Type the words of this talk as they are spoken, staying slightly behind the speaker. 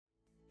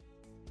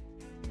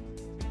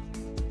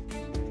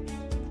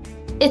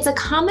It's a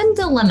common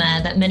dilemma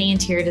that many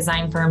interior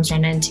design firms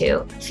run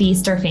into,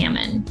 feast or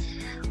famine.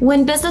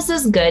 When business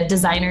is good,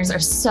 designers are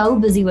so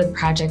busy with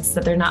projects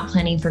that they're not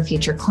planning for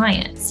future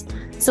clients.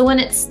 So when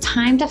it's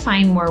time to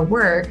find more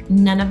work,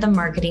 none of the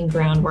marketing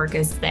groundwork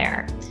is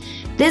there.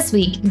 This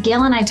week,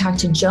 Gail and I talked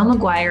to Joe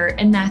McGuire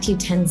and Matthew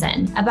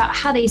Tenzin about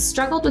how they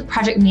struggled with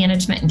project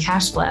management and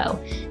cash flow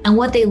and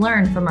what they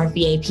learned from our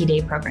VIP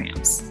Day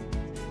programs.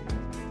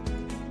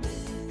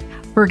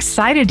 We're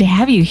excited to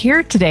have you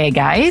here today,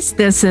 guys.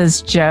 This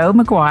is Joe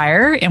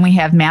McGuire, and we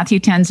have Matthew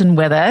Tenzin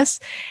with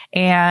us.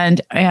 And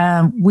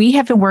we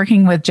have been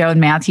working with Joe and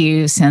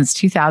Matthew since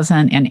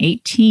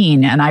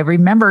 2018. And I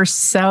remember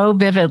so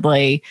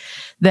vividly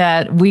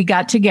that we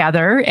got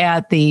together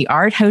at the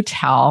Art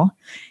Hotel,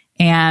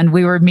 and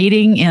we were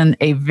meeting in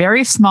a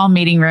very small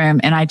meeting room.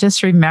 And I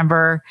just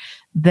remember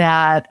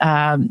that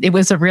it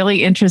was a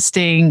really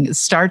interesting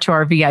start to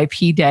our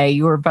VIP day.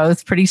 You were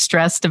both pretty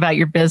stressed about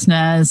your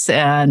business.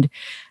 And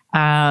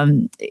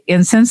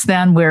since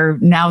then, we're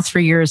now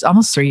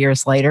almost 3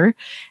 years later.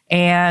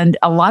 And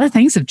a lot of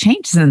things have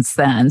changed since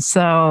then.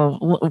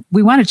 So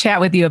we want to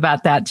chat with you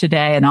about that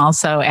today and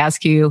also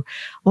ask you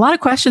a lot of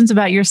questions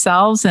about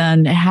yourselves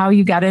and how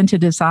you got into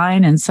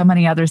design and so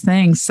many other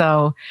things.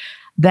 So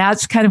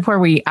that's kind of where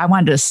I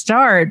wanted to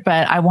start,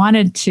 but I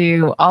wanted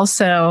to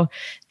also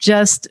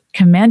just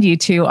commend you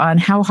two on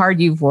how hard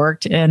you've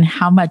worked and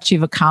how much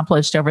you've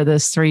accomplished over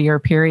this 3-year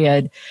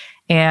period.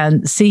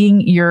 And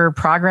seeing your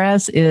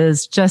progress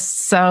is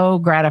just so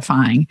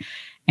gratifying.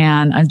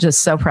 And I'm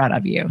just so proud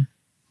of you.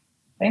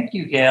 Thank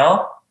you,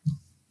 Gail.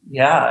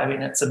 Yeah, I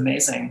mean, it's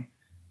amazing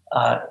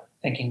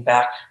thinking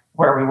back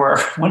where we were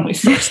when we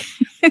first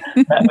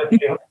met with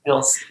you. It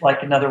feels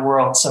like another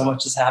world. So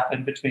much has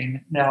happened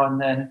between now and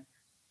then.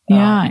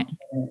 Yeah.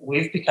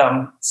 We've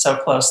become so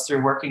close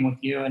through working with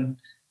you and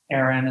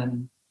Aaron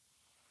and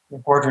the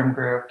boardroom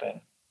group, and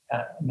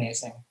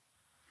amazing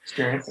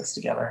experiences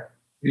together.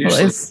 We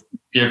usually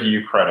give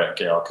you credit,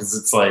 Gail, because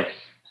it's like,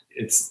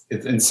 it's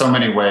in so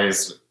many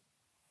ways,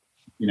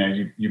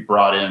 you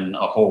brought in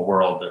a whole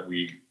world that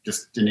we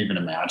just didn't even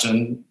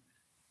imagine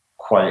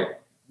quite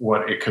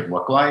what it could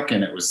look like.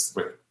 And it was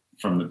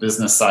from the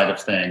business side of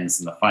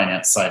things and the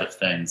finance side of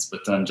things,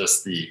 but then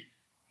just the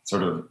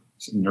sort of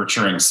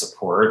nurturing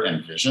support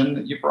and vision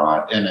that you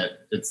brought. And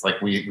it's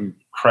like we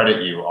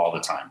credit you all the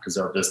time because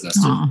our business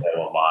did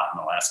grow a lot in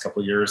the last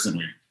couple of years, and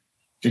we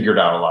figured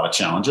out a lot of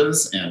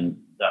challenges,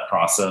 and that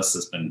process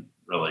has been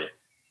really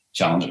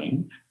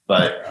challenging.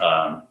 But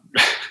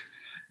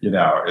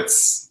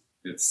it's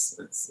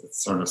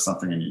sort of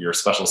something in your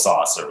special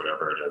sauce or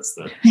whatever it is.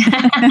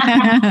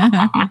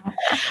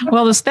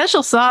 Well, the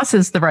special sauce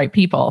is the right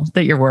people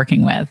that you're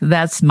working with.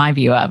 That's my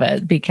view of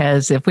it,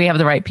 because if we have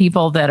the right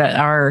people that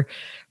are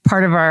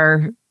part of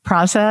our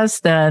process,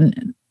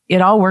 then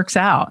it all works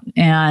out,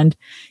 and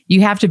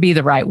you have to be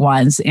the right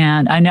ones.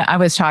 And I know I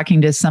was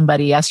talking to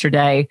somebody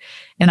yesterday,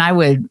 and I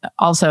would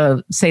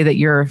also say that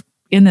you're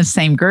in the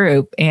same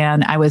group.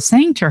 And I was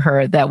saying to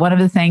her that one of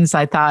the things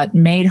I thought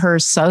made her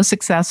so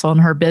successful in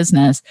her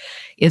business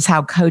is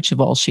how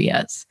coachable she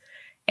is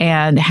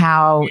and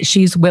how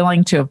she's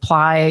willing to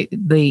apply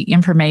the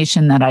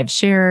information that I've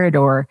shared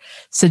or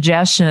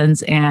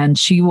suggestions, and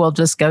she will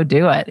just go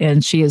do it.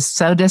 And she is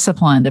so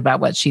disciplined about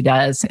what she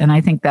does. And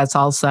I think that's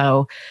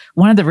also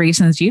one of the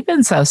reasons you've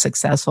been so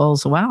successful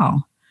as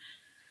well.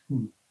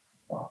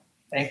 Well,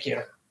 thank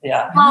you.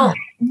 Yeah. Well,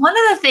 one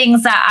of the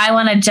things that I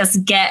want to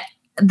just get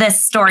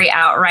this story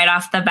out right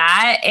off the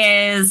bat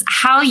is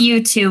how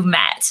you two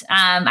met.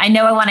 I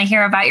know I want to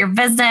hear about your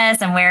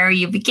business and where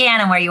you began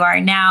and where you are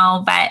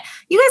now, but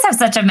you guys have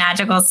such a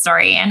magical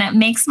story and it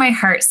makes my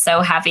heart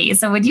so happy.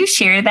 So would you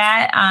share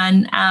that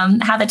on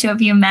how the two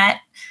of you met?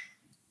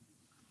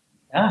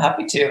 Yeah,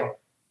 happy to. Do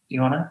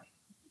you want to?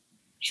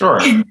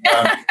 Sure. We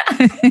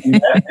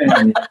met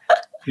in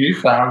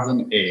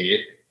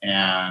 2008,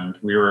 and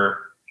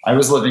I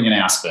was living in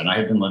Aspen. I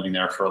had been living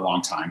there for a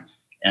long time.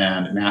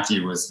 And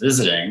Matthew was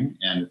visiting,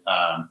 and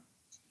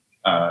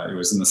it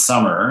was in the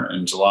summer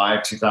in July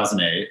of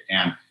 2008,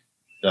 and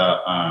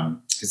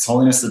His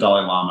Holiness the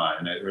Dalai Lama,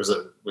 and it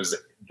was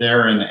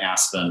there in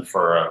Aspen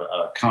for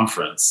a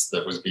conference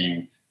that was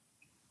being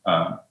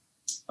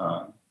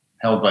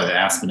held by the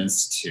Aspen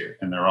Institute,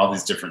 and there were all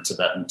these different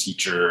Tibetan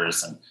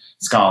teachers and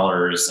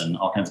scholars and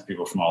all kinds of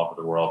people from all over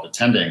the world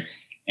attending,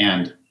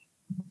 and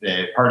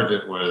part of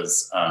it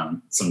was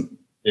some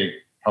big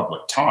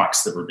public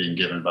talks that were being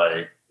given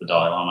by the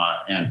Dalai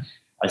Lama. And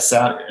I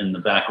sat in the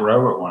back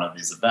row at one of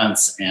these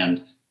events,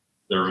 and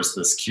there was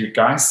this cute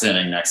guy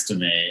standing next to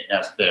me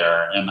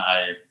there, and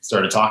I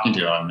started talking to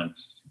him and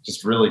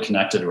just really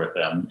connected with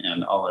him,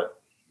 and I'll let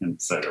him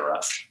say the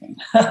rest.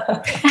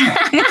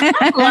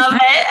 Love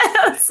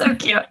it. So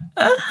cute.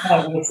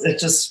 It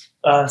just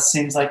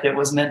seems like it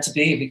was meant to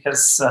be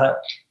because,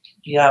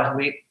 we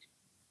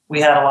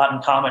had a lot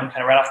in common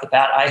kind of right off the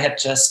bat. I had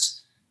just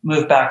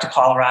moved back to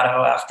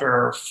Colorado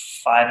after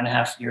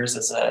 5.5 years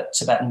as a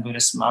Tibetan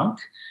Buddhist monk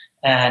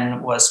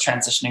and was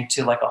transitioning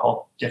to like a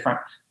whole different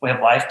way of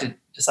life.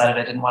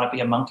 Decided I didn't want to be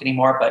a monk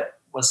anymore,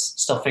 but was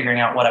still figuring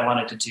out what I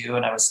wanted to do,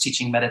 and I was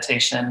teaching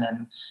meditation,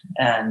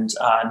 and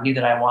knew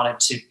that I wanted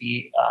to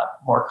be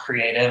more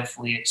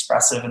creatively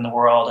expressive in the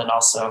world, and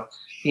also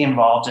be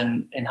involved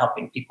in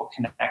helping people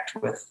connect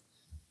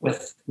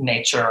with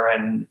nature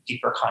and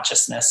deeper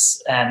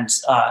consciousness. And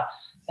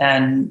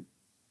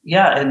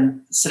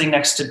sitting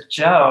next to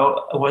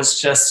Joe was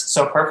just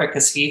so perfect,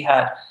 because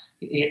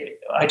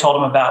I told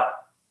him about,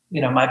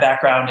 my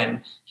background,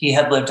 and he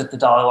had lived at the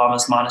Dalai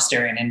Lama's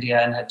monastery in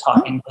India and had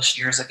taught English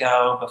years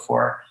ago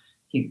before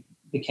he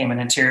became an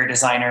interior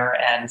designer.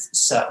 And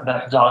so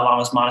the Dalai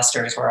Lama's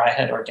monastery is where I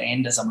had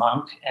ordained as a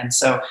monk. And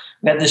so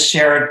we had this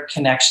shared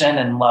connection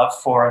and love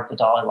for the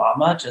Dalai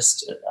Lama.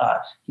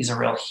 He's a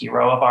real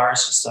hero of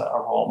ours, just a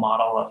role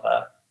model of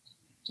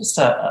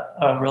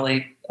a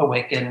really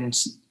awakened,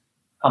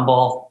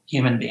 humble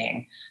human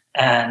being.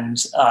 And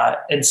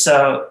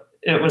so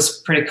it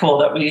was pretty cool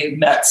that we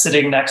met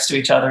sitting next to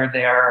each other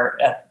there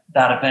at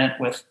that event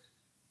with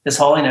His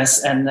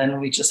Holiness. And then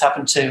we just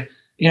happened to,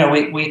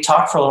 we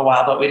talked for a little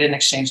while, but we didn't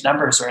exchange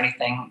numbers or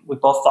anything. We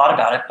both thought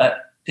about it,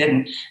 but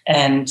didn't.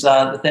 And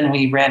then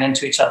we ran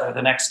into each other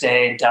the next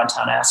day in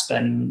downtown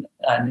Aspen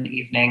in the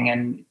evening,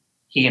 and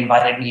he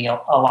invited me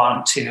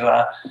along to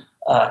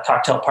a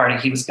cocktail party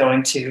he was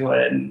going to.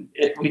 And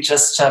we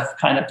just have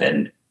kind of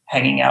been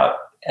hanging out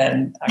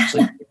and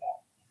actually,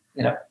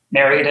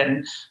 married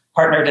and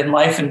partnered in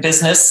life and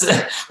business.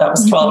 That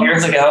was 12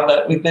 years ago,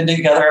 but we've been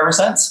together ever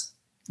since.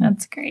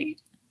 That's great.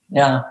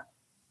 Yeah.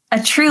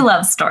 A true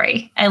love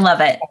story. I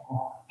love it.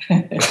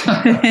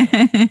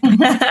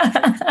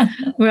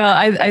 Well,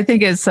 I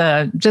think it's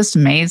just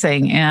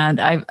amazing. And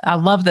I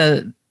love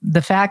the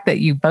fact that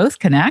you both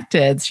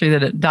connected through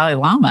the Dalai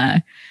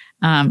Lama.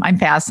 I'm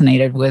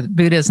fascinated with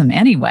Buddhism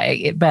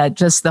anyway, but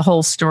just the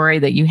whole story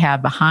that you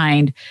have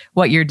behind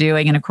what you're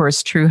doing. And of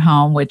course, True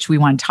Home, which we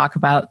want to talk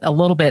about a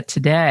little bit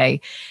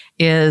today,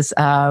 is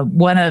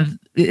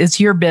it's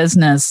your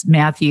business,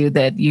 Matthew,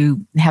 that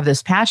you have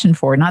this passion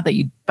for. Not that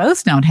you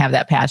both don't have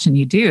that passion,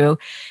 you do.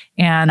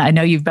 And I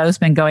know you've both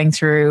been going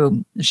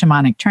through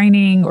shamanic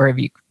training, or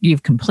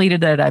you've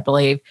completed it, I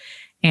believe.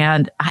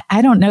 And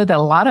I don't know that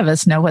a lot of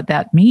us know what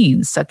that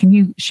means. So can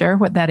you share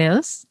what that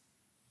is?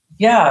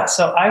 Yeah,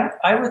 so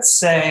I would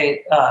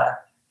say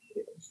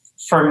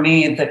for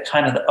me, the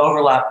kind of the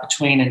overlap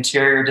between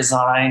interior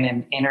design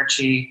and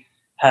energy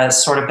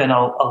has sort of been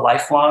a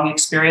lifelong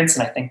experience.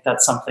 And I think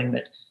that's something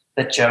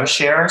that Joe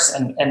shares,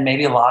 and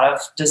maybe a lot of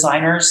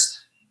designers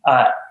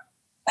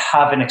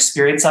have an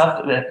experience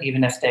of, that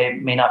even if they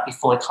may not be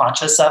fully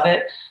conscious of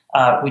it.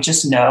 We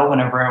just know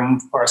when a room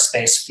or a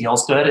space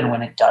feels good and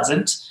when it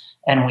doesn't.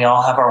 And we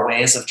all have our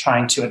ways of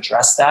trying to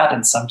address that.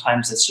 And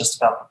sometimes it's just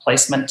about the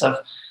placement of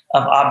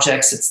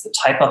objects. It's the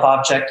type of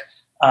object.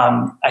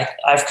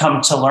 I've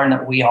come to learn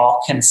that we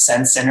all can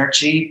sense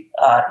energy,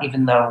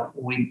 even though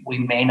we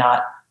may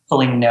not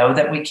fully know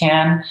that we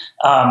can,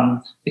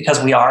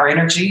 because we are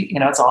energy.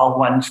 It's all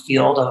one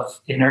field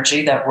of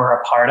energy that we're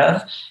a part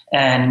of,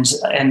 and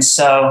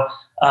so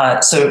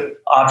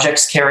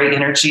objects carry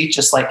energy,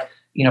 just like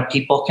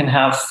people can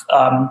have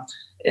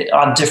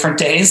on different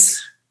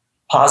days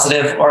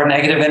positive or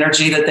negative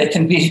energy that they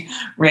can be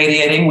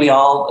radiating. We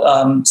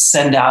all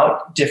send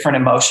out different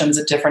emotions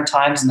at different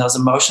times, and those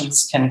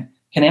emotions can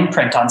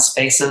imprint on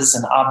spaces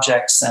and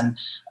objects. And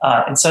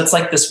so it's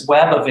like this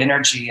web of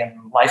energy and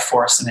life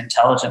force and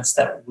intelligence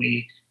that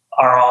we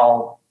are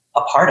all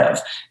a part of.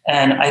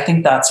 And I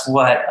think that's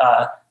what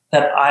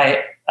that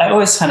I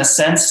always kind of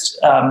sensed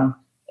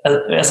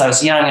as I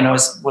was young, and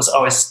was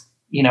always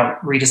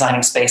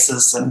redesigning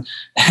spaces and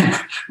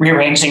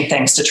rearranging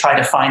things to try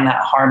to find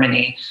that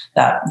harmony,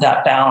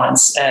 that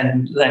balance,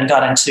 and then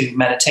got into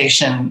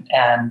meditation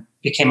and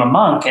became a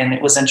monk. And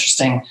it was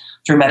interesting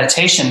through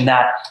meditation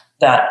that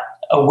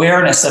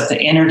awareness of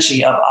the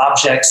energy of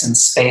objects and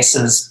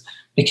spaces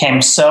became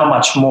so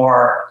much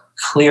more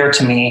clear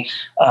to me.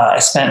 I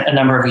spent a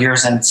number of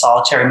years in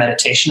solitary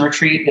meditation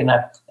retreat in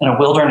a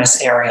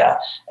wilderness area,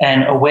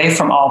 and away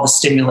from all the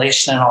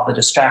stimulation and all the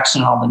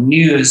distraction and all the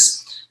news,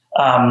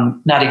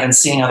 not even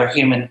seeing other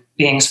human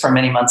beings for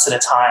many months at a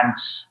time.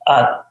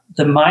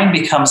 The mind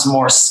becomes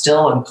more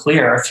still and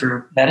clear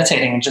through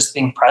meditating and just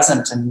being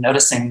present and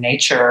noticing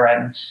nature.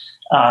 And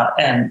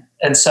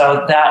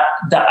so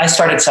that I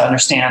started to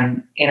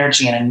understand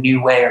energy in a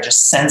new way, or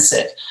just sense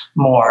it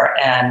more.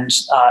 And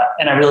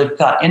I really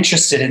got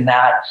interested in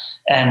that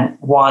and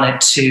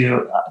wanted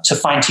to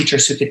find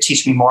teachers who could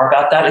teach me more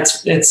about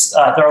that.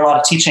 There are a lot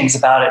of teachings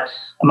about it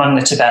among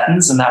the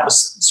Tibetans, and that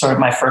was sort of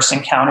my first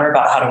encounter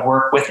about how to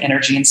work with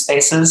energy in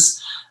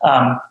spaces.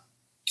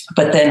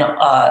 But then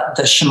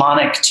the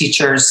shamanic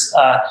teachers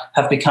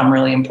have become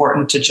really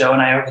important to Joe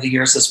and I over the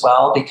years as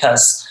well,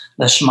 because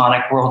the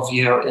shamanic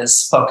worldview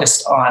is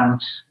focused on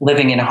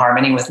living in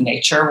harmony with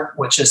nature,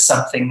 which is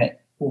something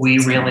that we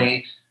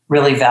really,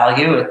 really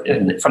value.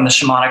 From the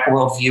shamanic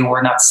worldview,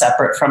 we're not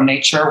separate from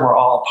nature. We're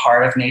all a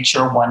part of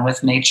nature, one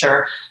with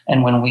nature.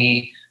 And when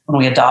we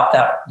adopt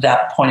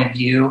that point of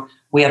view,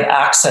 we have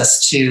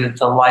access to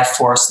the life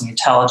force, the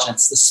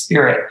intelligence, the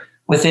spirit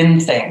within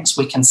things.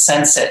 We can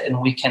sense it,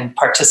 and we can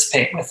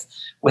participate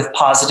with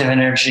positive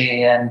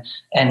energy and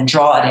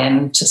draw it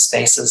into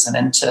spaces and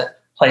into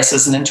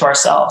places and into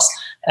ourselves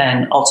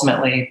and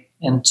ultimately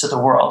into the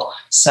world.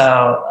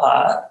 So,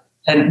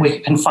 and we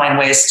can find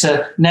ways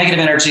to, negative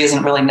energy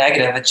isn't really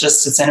negative.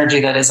 It's energy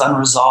that is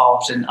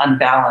unresolved and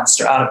unbalanced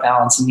or out of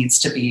balance and needs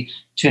to be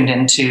tuned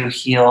into,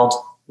 healed,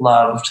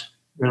 loved,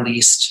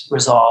 released,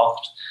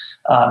 resolved.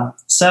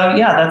 So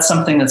yeah, that's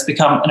something that's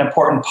become an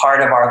important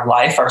part of our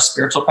life, our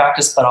spiritual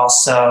practice, but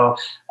also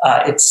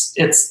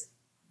it's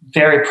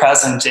very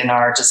present in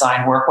our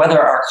design work, whether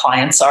our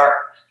clients are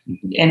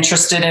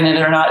interested in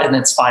it or not, and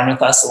it's fine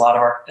with us. A lot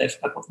of our,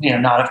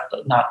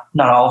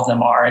 not all of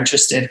them are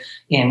interested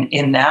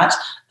in that,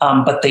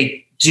 but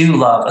they do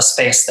love a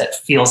space that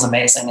feels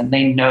amazing, and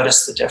they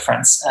notice the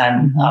difference.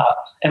 And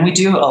we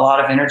do a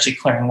lot of energy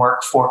clearing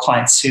work for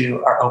clients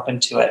who are open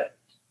to it.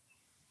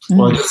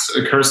 Well, it just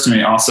occurs to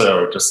me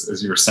also, just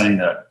as you were saying,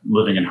 that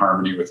living in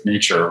harmony with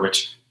nature,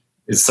 which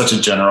is such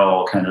a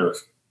general kind of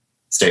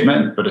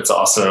statement, but it's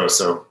also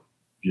so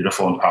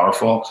beautiful and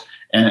powerful.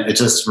 And it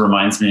just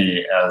reminds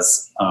me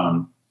as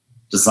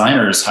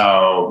designers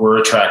how we're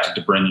attracted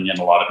to bringing in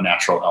a lot of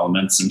natural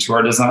elements into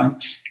our design,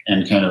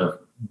 and kind of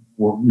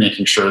we're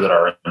making sure that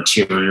our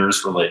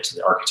interiors relate to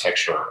the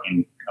architecture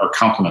and or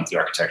complement the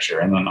architecture,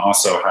 and then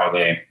also how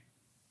they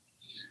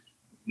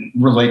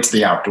relate to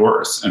the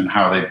outdoors and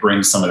how they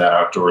bring some of that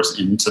outdoors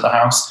into the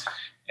house.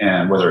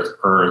 And whether it's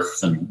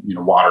earth and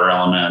water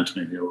element,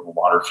 maybe a little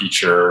water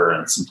feature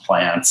and some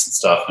plants and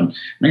stuff. And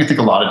I think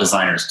a lot of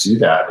designers do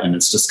that, and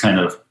it's just kind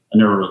of, I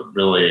never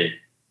really,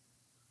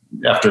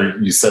 after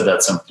you said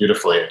that so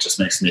beautifully, it just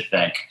makes me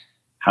think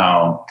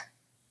how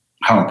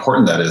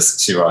important that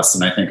is to us.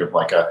 And I think of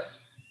like a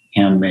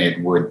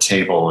handmade wood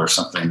table or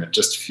something that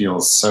just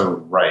feels so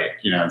right,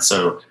 and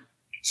so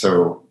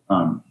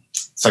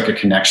it's like a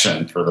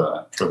connection for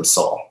the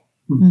soul.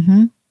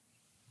 Mm-hmm.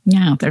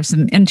 Yeah, there's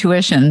some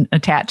intuition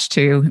attached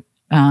to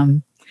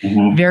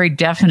very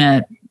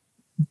definite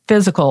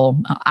physical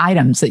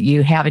items that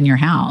you have in your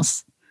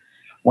house.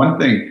 One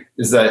thing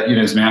is that,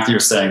 as Matthew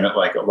was saying, that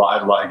like a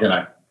lot, again,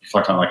 I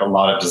reflect on like a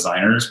lot of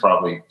designers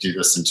probably do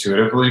this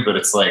intuitively, but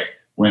it's like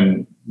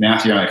when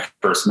Matthew and I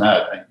first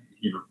met,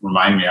 he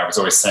reminded me, I was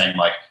always saying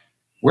like,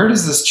 where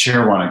does this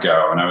chair want to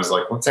go? And I was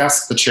like, let's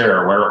ask the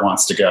chair where it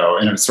wants to go.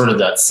 And it's sort of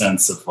that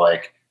sense of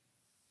like,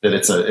 that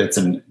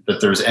that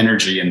there's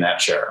energy in that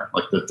chair,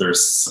 like that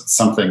there's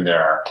something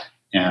there,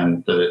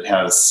 and that it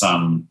has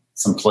some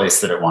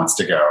place that it wants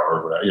to go,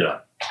 or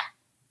whatever,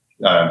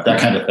 that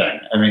kind of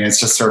thing. I mean, it's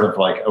just sort of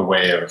like a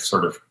way of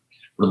sort of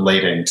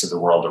relating to the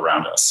world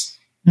around us.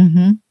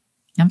 Mm-hmm.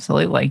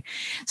 Absolutely.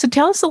 So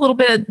tell us a little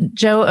bit,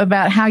 Joe,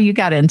 about how you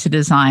got into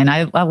design.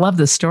 I love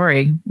the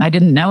story. I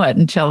didn't know it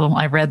until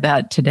I read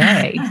that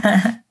today.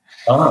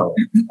 Well,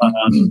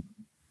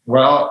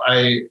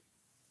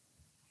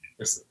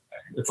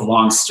 it's a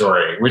long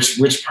story.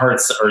 Which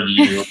parts are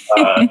you?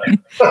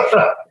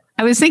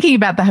 I was thinking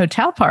about the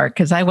hotel part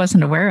because I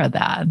wasn't aware of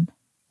that.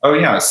 Oh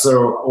yeah.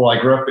 So, I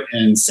grew up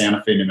in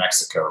Santa Fe, New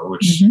Mexico,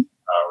 which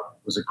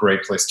was a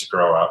great place to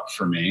grow up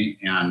for me.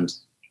 And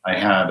I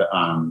had,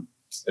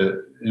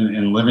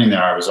 in living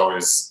there, I was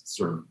always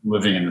sort of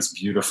living in this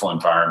beautiful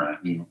environment.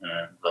 And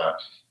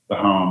the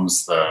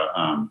homes,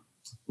 a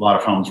lot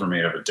of homes were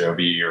made of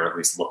adobe, or at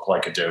least look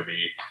like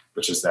adobe,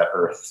 which is that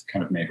earth,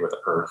 kind of made with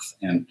earth.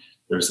 And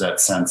there's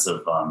that sense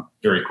of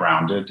very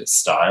grounded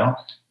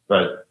style.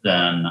 But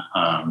then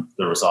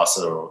there was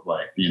also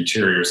like the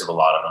interiors of a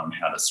lot of them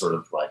had a sort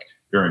of like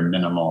very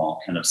minimal,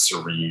 kind of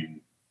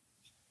serene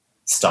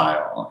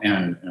style,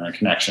 and a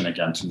connection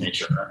again to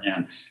nature.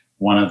 And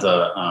one of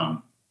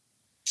the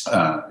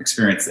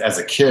experience as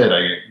a kid,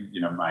 I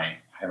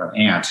have an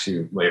aunt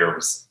who later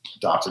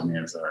adopted me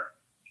as a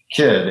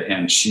kid,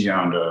 and she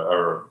owned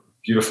a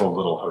beautiful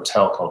little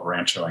hotel called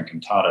Rancho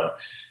Encantado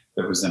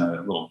that was in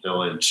a little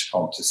village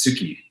called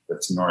Tesuque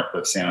that's north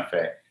of Santa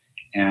Fe.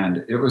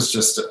 And it was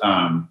just,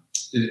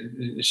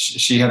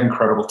 she had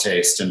incredible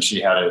taste, and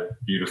she had it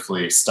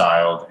beautifully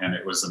styled, and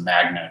it was a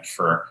magnet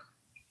for,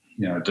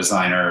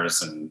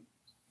 designers, and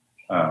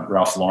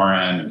Ralph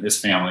Lauren and his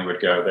family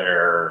would go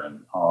there,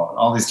 and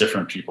all these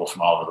different people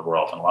from all over the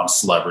world, and a lot of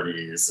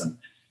celebrities and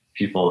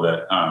people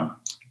that,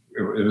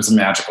 it was a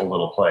magical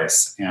little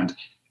place. And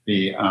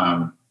the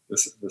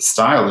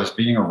style is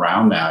being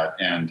around that,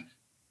 and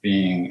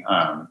being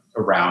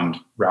around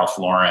Ralph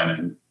Lauren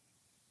and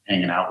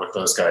hanging out with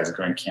those guys and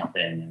going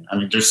camping. And I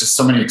mean, there's just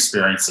so many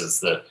experiences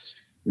that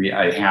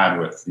I had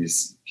with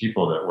these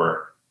people that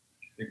were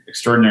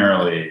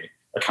extraordinarily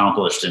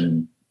accomplished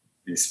in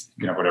these,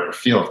 whatever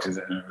field, because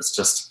it was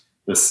just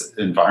this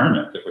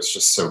environment that was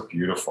just so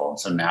beautiful,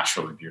 so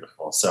naturally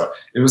beautiful. So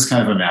it was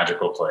kind of a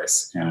magical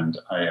place. And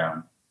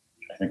I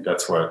think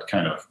that's what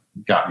kind of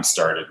got me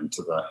started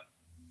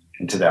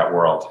into that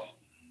world.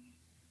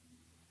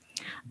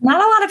 Not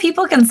a lot of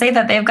people can say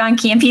that they've gone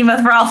camping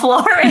with Ralph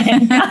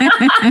Lauren.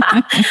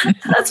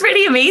 That's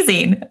pretty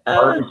amazing.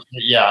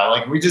 Yeah,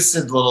 like we just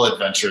did little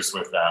adventures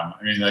with them.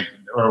 I mean, like,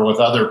 or with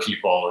other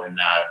people in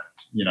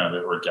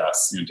that were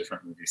guests,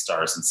 different movie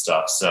stars and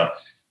stuff. So,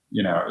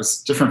 it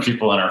was different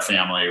people in our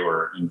family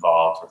were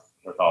involved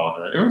with all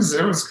of it.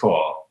 It was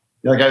cool.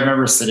 Like I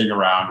remember sitting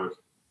around with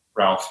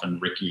Ralph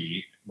and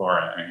Ricky,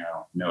 Laura. I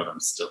know them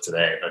still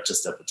today, but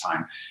just at the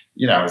time,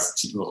 I was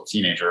a little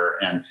teenager,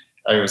 and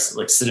I was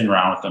like sitting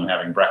around with them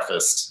having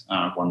breakfast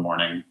one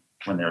morning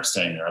when they were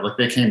staying there. Like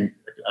they came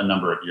a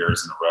number of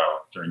years in a row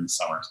during the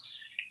summers,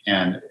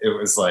 and it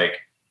was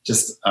like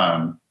just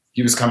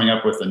he was coming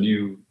up with a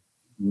new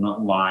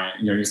line.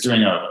 He was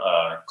doing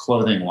a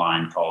clothing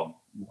line called,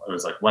 it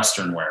was like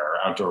Western wear or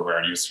outdoor wear,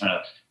 and he was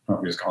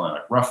calling it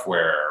like rough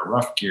wear,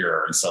 rough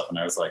gear and stuff. And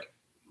I was like,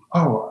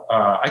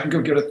 I can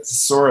go get a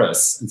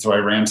thesaurus. And so I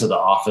ran to the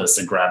office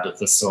and grabbed a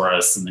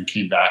thesaurus, and then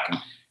came back, and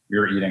we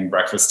were eating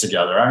breakfast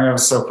together. I mean, I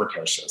was so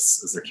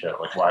precocious as a kid.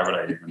 Like, why would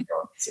I even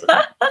go? So,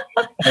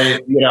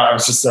 I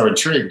was just so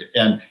intrigued.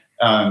 And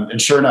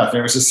sure enough,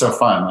 it was just so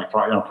fun, like,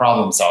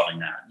 problem solving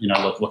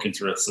that, looking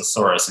through a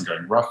thesaurus and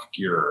going rough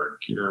gear,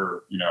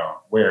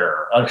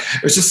 wear.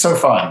 It was just so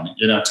fun,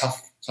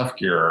 tough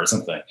gear or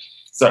something.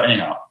 So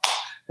anyhow,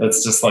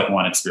 that's just like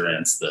one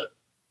experience that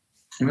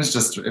it was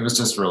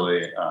just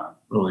really,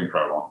 really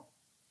incredible.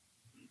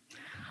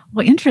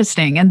 Well,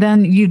 interesting. And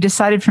then you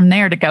decided from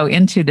there to go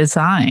into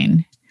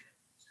design.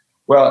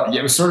 Well,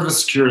 it was sort of a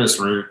circuitous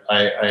route.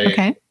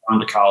 I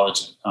went to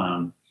college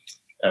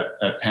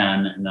at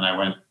Penn, and then I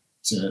went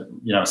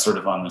to, sort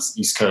of on this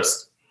East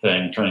Coast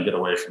thing, trying to get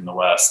away from the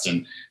West,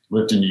 and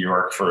lived in New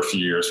York for a few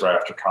years right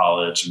after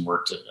college, and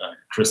worked at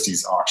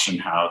Christie's auction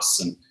house,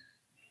 and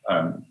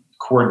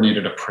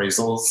coordinated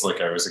appraisals.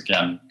 Like I was,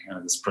 again, kind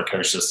of this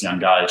precocious young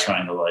guy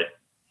trying to like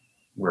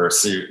wear a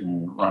suit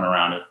and run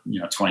around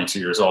at 22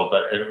 years old.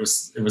 But it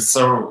was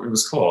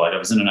cool. Like I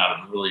was in and out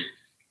of really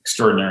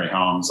extraordinary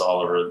homes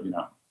all over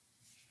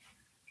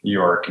New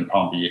York and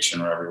Palm Beach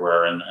and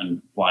everywhere,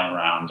 and flying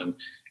around. And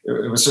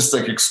it was just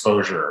like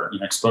exposure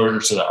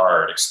to the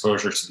art,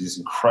 exposure to these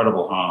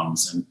incredible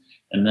homes,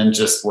 and then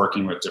just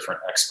working with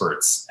different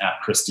experts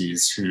at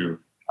Christie's who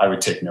I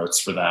would take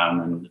notes for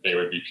them, and they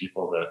would be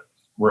people that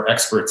were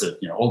experts at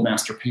old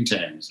master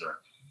paintings or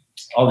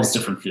all these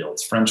different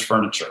fields, French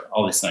furniture,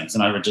 all these things.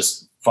 And I would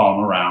just follow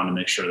them around and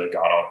make sure they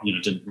got all,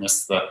 didn't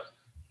miss the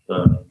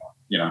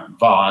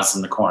vase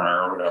in the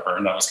corner or whatever.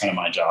 And that was kind of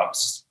my job,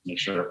 just make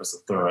sure it was a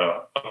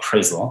thorough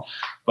appraisal.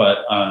 But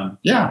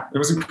it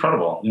was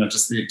incredible.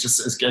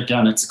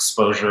 Again, it's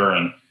exposure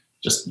and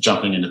just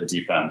jumping into the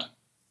deep end.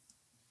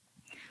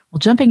 Well,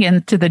 jumping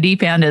into the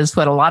deep end is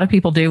what a lot of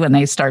people do when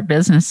they start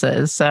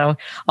businesses. So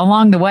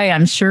along the way,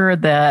 I'm sure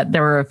that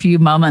there were a few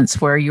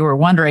moments where you were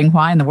wondering,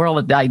 why in the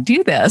world did I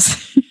do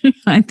this?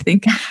 I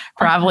think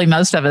probably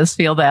most of us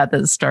feel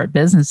that start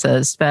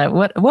businesses. But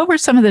what were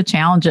some of the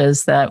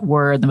challenges that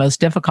were the most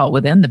difficult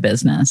within the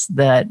business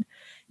that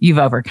you've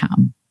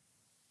overcome?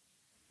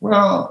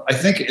 Well, I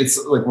think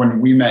it's like when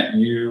we met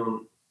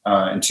you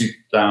in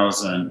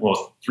 2000,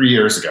 3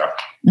 years ago.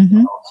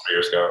 Mm-hmm. 3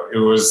 years ago, it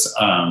was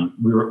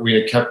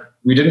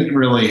we didn't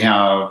really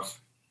have.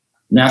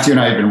 Matthew and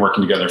I had been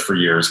working together for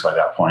years by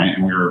that point,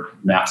 and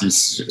Matthew's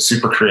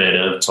super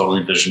creative,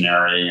 totally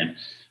visionary, and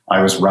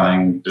I was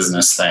running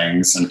business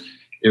things,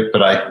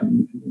 but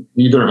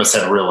neither of us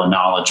had real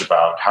knowledge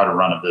about how to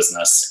run a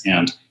business,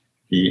 and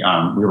we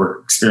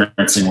were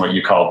experiencing what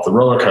you called the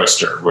roller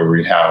coaster, where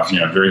we'd have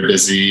very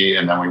busy,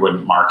 and then we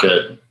wouldn't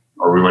market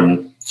or we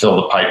wouldn't fill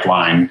the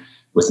pipeline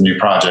with new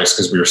projects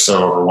because we were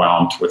so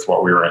overwhelmed with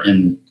what we were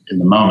in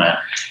the moment.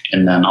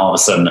 And then all of a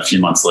sudden, a few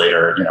months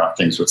later,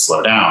 things would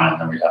slow down, and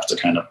then we'd have to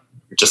kind of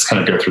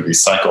go through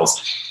these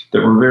cycles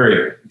that were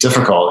very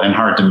difficult and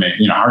hard to make,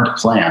 hard to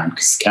plan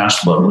because cash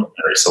flow would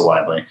vary so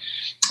widely.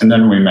 And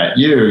then when we met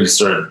you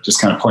sort of just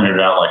kind of pointed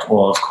it out like,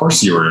 well, of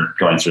course you were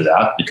going through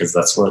that because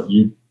that's what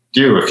you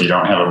do if you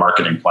don't have a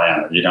marketing plan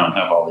or you don't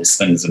have all these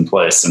things in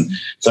place. And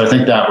so I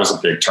think that was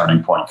a big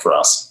turning point for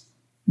us.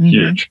 Mm-hmm.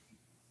 Huge.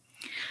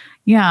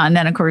 Yeah. And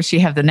then, of course, you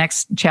have the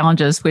next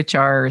challenges, which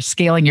are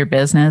scaling your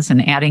business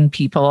and adding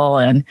people.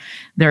 And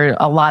there are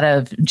a lot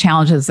of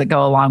challenges that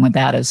go along with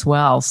that as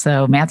well.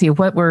 So, Matthew,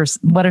 what are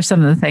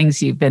some of the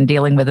things you've been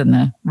dealing with in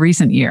the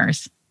recent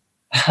years?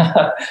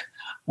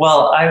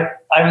 Well, I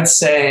would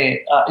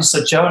say,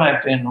 so Joe and I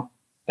have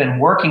been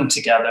working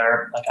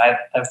together. Like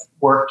I've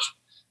worked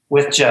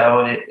with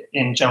Joe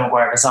in Joe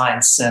McGuire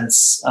Design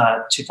since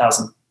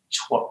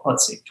 2012.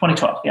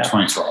 2012. Yeah.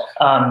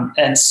 2012.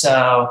 And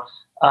so,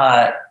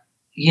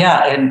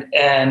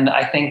 and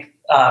I think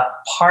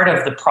part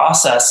of the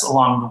process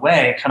along the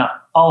way, kind of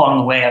all along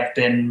the way, I've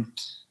been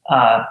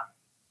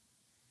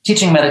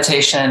teaching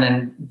meditation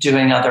and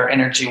doing other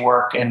energy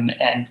work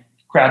and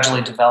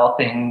gradually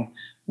developing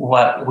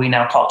what we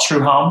now call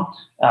True Home.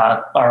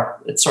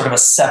 It's sort of a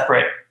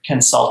separate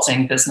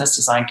consulting business,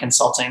 design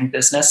consulting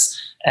business.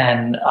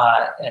 And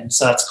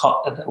so that's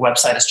called, the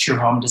website is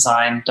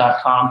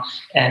truehomedesign.com.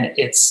 And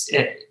it's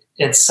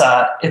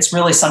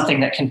really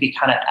something that can be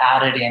kind of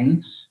added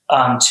in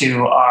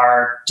to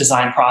our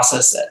design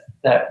process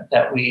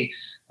that we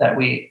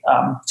we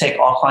take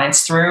all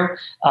clients through,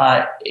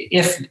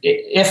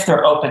 if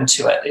they're open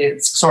to it.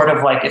 It's sort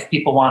of like if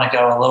people want to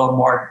go a little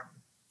more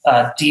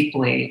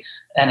deeply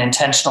and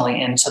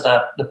intentionally into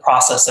the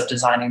process of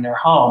designing their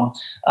home.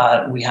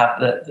 We have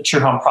the True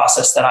Home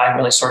process that I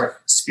really sort of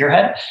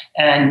spearhead.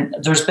 And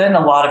there's been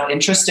a lot of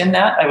interest in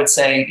that. I would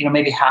say,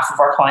 maybe half of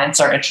our clients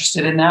are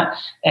interested in that.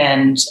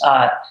 And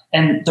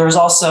there's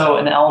also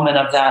an element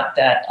of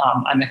that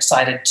I'm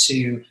excited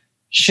to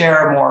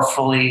share more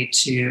fully,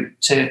 to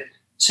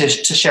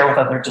share with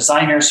other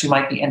designers who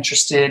might be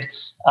interested,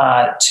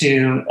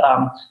 to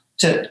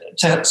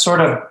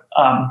sort of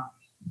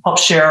help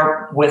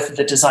share with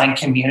the design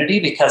community,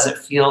 because it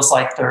feels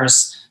like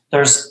there's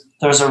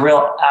a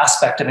real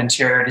aspect of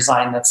interior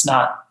design that's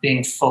not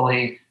being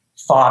fully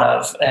thought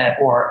of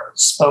or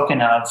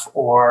spoken of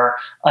or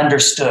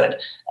understood.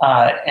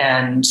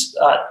 And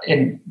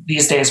in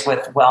these days,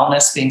 with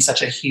wellness being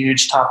such a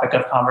huge topic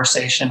of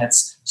conversation,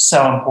 it's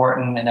so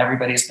important, and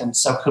everybody's been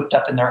so cooped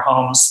up in their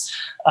homes.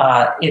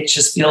 It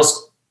just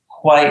feels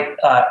quite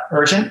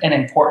urgent and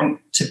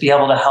important to be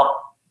able to help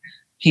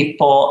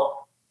people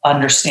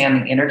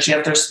understand the energy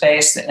of their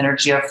space, the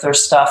energy of their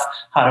stuff,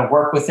 how to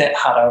work with it,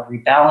 how to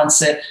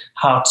rebalance it,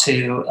 how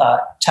to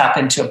tap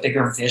into a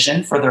bigger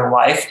vision for their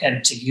life,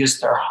 and to use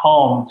their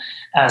home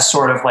as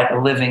sort of like a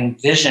living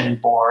vision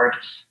board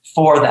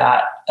for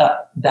that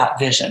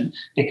vision,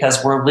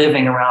 because we're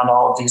living around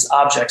all of these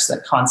objects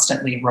that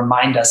constantly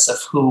remind us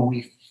of who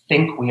we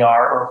think we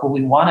are or who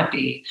we want to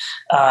be,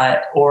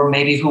 or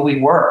maybe who we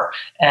were.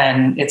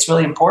 And it's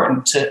really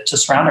important to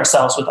surround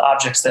ourselves with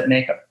objects that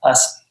make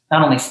us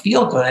not only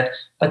feel good,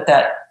 but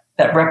that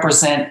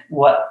represent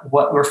what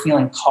we're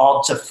feeling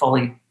called to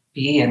fully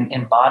be and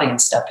embody and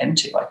step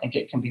into. I think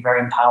it can be very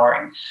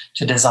empowering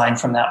to design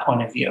from that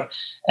point of view.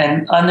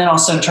 And then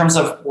also in terms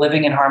of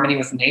living in harmony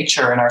with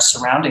nature and our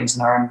surroundings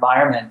and our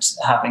environment,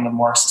 having a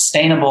more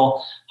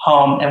sustainable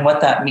home and what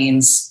that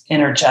means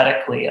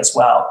energetically as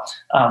well,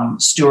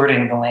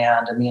 stewarding the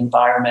land and the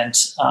environment,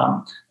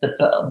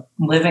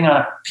 living on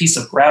a piece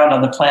of ground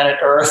on the planet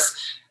Earth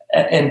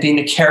and being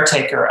the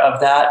caretaker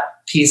of that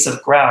piece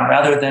of ground,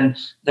 rather than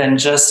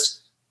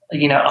just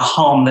a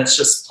home that's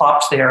just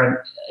plopped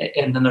there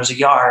and then there's a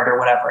yard or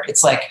whatever.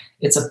 It's like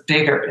it's a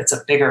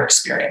bigger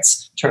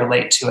experience to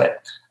relate to it.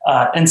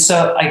 And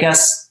so I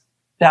guess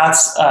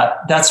that's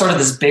sort of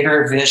this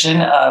bigger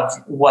vision of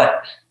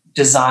what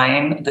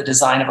the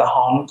design of a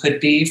home could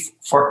be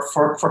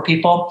for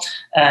people.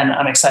 And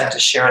I'm excited to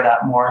share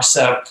that more.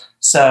 So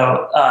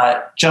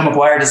Joe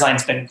McGuire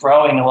Design's been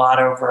growing a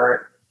lot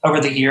over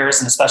the years,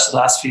 and especially the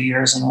last few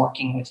years, and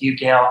working with you,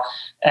 Gail.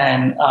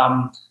 And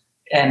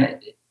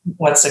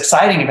what's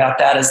exciting about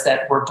that is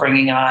that we're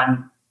bringing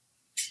on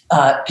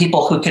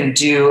people who can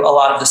do a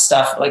lot of the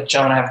stuff. Like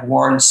Joe and I have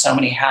worn so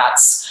many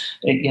hats.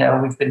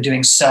 We've been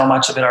doing so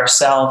much of it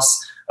ourselves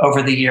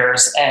over the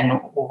years, and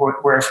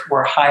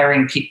we're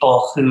hiring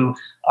people who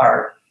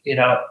are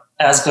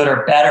as good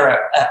or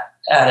better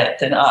at it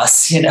than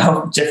us.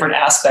 Different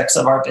aspects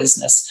of our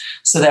business,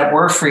 so that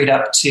we're freed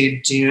up to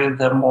do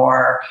the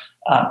more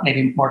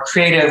maybe more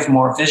creative,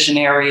 more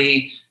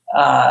visionary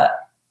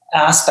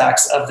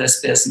aspects of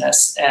this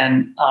business.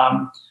 And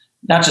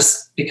not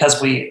just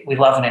because we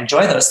love and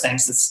enjoy those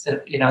things. It's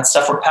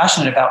stuff we're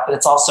passionate about, but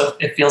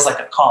it feels like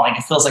a calling.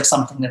 It feels like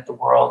something that the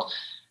world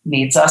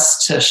needs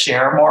us to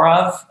share more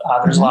of.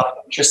 There's a lot of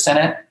interest in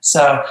it.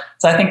 So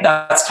I think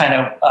that's kind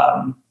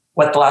of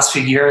what the last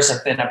few years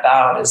have been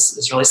about,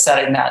 is really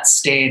setting that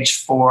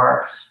stage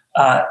for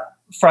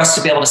us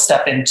to be able to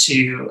step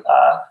into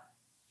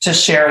to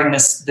sharing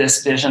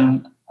this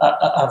vision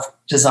of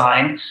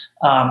design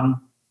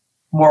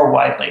more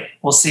widely.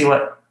 We'll see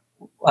what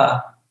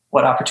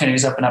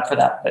opportunities open up for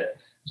that. But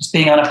just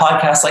being on a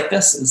podcast like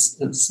this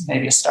is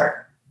maybe a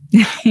start.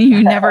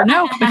 You never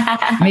know.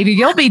 Maybe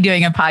you'll be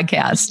doing a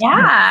podcast.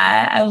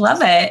 Yeah, I love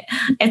it.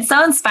 It's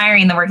so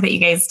inspiring, the work that you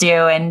guys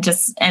do. And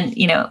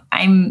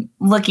I'm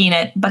looking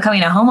at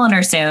becoming a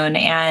homeowner soon,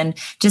 and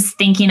just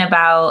thinking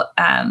about,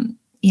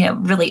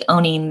 really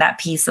owning that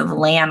piece of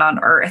land on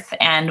earth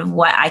and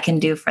what I can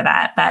do for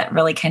that. That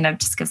really kind of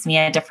just gives me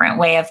a different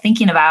way of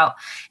thinking about,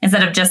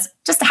 instead of just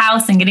a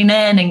house and getting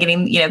in and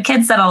getting,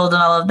 kids settled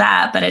and all of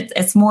that. But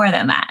it's more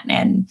than that.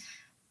 And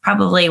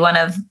probably one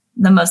of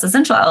the most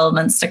essential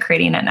elements to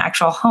creating an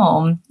actual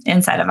home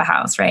inside of a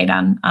house, right?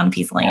 On a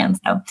piece of land.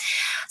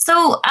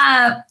 So,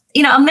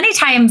 many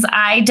times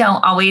I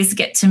don't always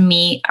get to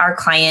meet our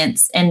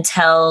clients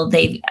until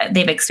they've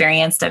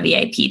experienced a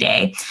VIP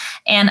day.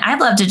 And I'd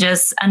love to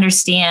just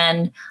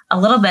understand a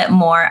little bit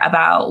more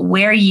about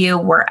where you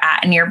were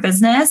at in your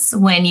business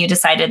when you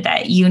decided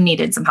that you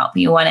needed some help.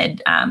 You wanted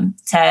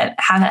to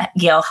have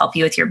Gail help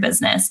you with your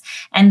business.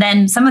 And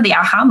then some of the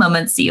aha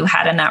moments that you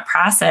had in that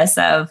process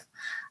of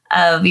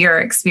your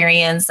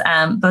experience,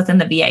 both in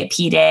the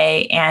VIP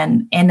day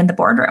and in the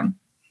boardroom.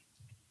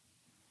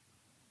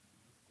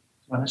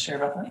 Want to share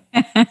about that?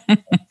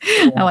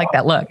 I like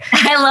that look.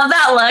 I love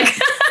that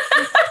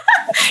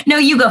look. No,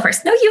 you go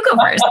first.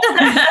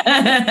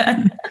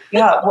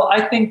 Yeah, well,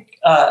 I think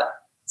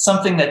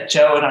something that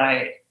Joe and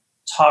I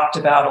talked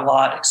about a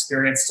lot,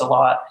 experienced a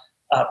lot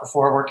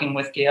before working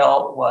with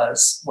Gail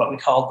was what we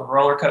called the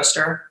roller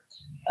coaster.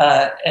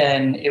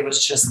 And it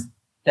was just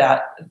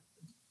that,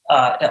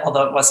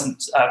 although it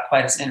wasn't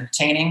quite as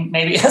entertaining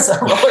maybe as a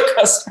roller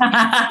coaster.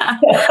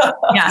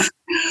 Yeah.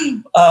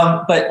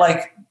 But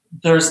like,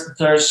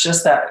 there's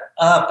just that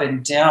up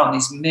and down,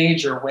 these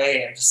major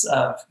waves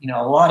of,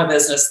 a lot of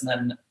business, and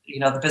then,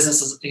 the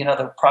businesses,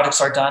 the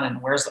projects are done,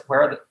 and where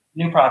are the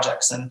new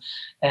projects, and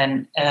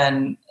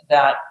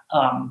that,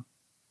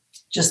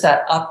 just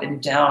that up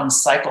and down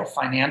cycle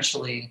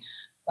financially,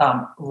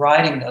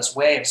 riding those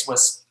waves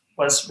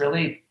was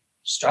really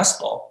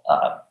stressful,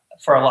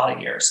 for a lot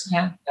of years.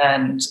 Yeah.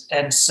 And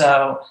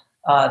so,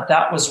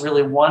 that was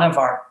really one of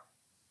our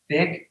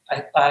big,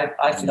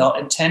 I feel,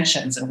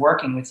 intentions in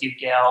working with you,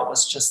 Gail,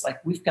 was just like,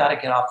 we've got to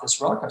get off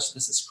this roller coaster.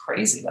 This is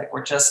crazy. Like,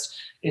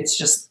 it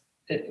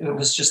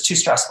was just too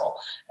stressful.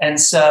 And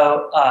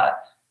so,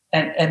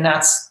 and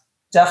that's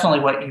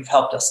definitely what you've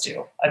helped us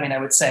do. I mean, I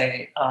would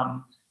say,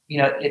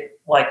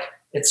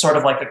 it's sort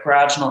of like a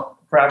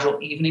gradual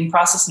evening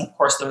process. And of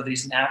course, there are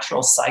these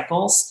natural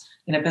cycles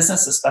in a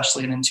business,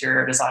 especially in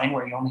interior design,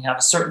 where you only have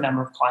a certain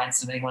number of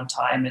clients at any one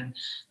time. And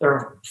there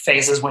are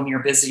phases when you're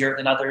busier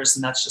than others.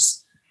 And that's just,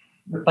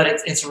 but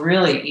it's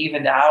really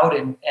evened out,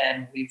 and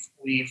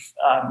you've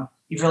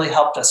really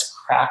helped us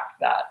crack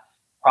that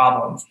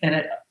problem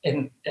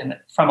and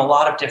from a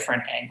lot of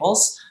different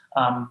angles.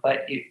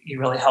 But you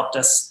really helped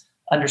us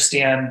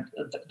understand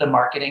the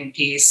marketing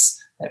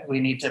piece, that we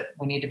need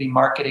to be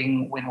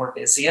marketing when we're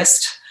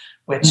busiest,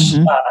 which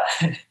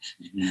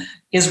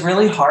is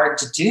really hard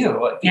to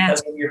do,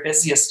 because when you're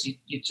busiest,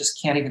 you just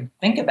can't even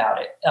think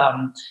about it.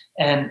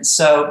 And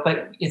so,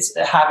 but it's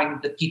having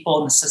the people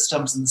and the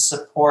systems and the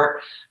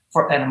support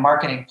and a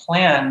marketing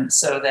plan,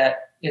 so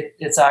that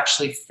it's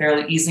actually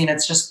fairly easy, and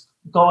it's just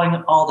going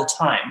all the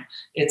time.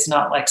 It's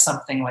not like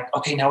something like,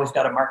 okay, now we've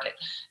got to market.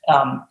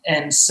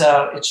 And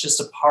so it's just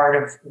a part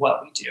of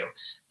what we do.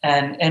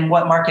 And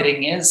what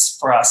marketing is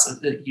for us,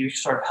 that you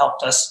sort of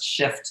helped us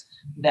shift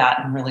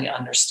that and really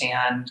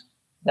understand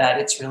that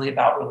it's really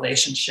about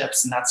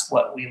relationships, and that's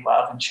what we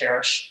love and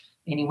cherish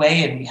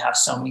anyway. And we have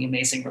so many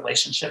amazing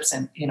relationships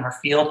in our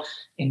field,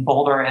 in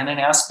Boulder and in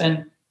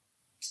Aspen.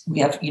 We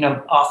have,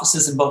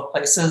 offices in both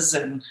places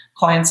and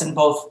clients in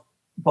both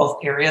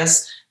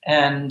areas,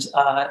 and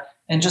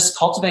just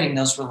cultivating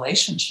those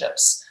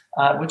relationships,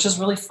 which is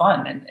really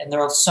fun. And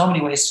there are so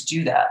many ways to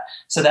do that.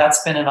 So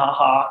that's been an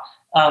aha.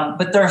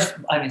 But there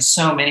are,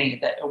 so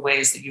many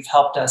ways that you've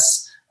helped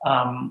us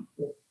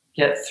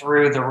get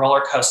through the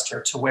roller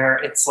coaster to where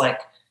it's like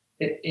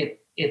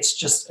it's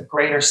just a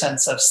greater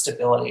sense of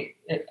stability.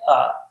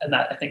 And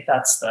that, I think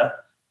that's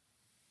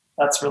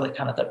really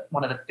kind of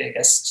one of the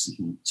biggest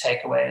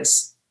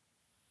takeaways.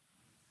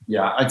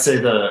 Yeah, I'd say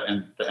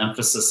the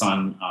emphasis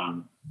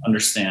on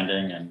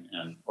understanding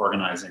and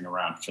organizing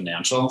around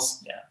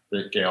financials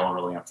that Gail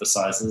really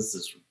emphasizes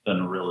has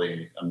been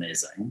really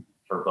amazing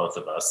for both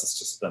of us. It's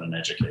just been an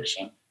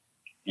education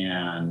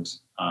and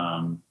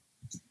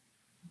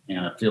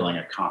a feeling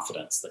of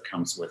confidence that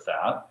comes with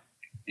that.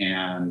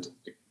 And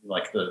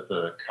like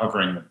the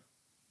covering,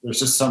 there's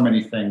just so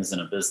many things in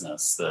a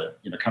business that,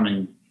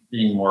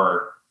 being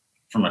more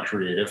from a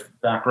creative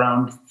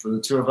background for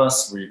the two of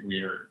us,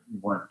 we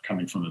weren't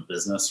coming from a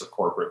business or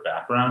corporate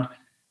background.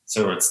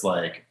 So it's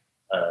like,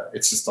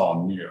 it's just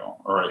all new,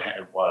 or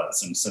it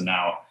was. And so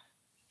now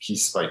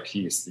piece by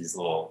piece, these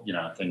little,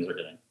 things are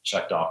getting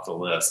checked off the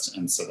list.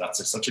 And so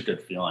that's such a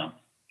good feeling.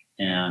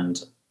 And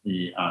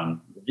the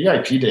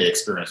VIP day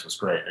experience was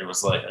great. It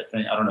was like,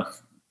 I don't know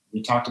if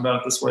we talked about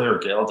it this way or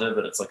Gail did,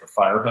 but it's like a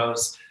fire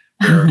hose,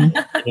 where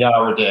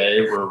 8-hour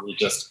day where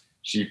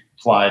she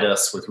plied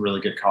us with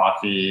really good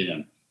coffee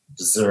and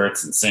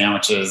desserts and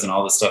sandwiches and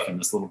all this stuff in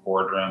this little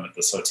boardroom at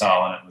this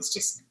hotel. And it was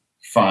just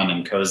fun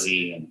and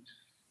cozy and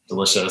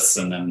delicious.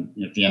 And then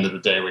at the end of the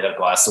day, we had a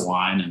glass of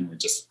wine and we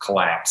just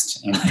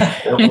collapsed. And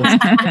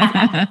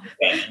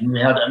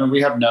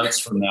we have notes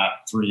from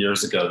that 3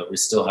 years ago that we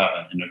still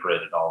haven't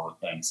integrated all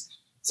the things.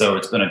 So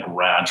it's been a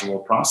gradual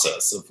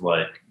process of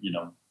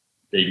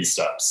baby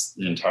steps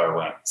the entire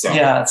way. So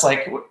yeah, it's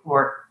like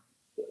we're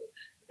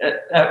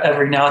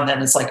every now and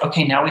then it's like,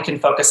 okay, now we can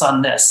focus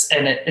on this.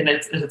 And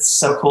it's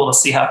so cool to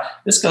see how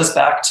this goes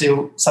back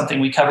to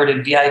something we covered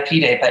in VIP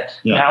Day, but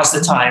now's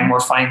the time we're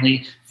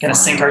finally going to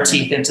sink our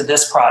teeth into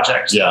this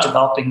project,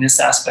 developing this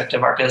aspect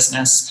of our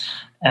business.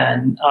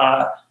 And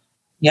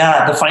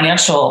the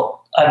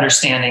financial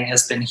understanding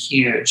has been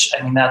huge.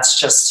 I mean, that's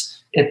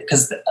just it,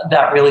 because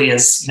that really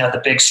is,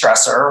 the big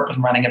stressor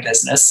in running a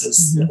business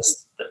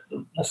is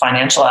the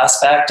financial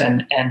aspect,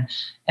 and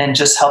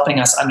just helping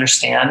us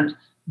understand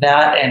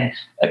that, and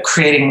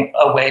creating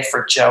a way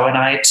for Joe and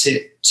I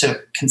to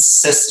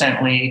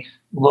consistently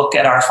look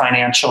at our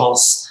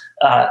financials.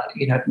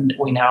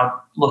 We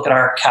now look at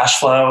our cash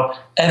flow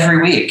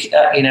every week.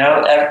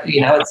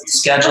 It's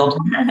scheduled.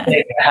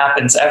 It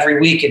happens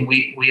every week, and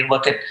we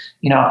look at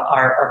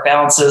our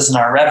balances and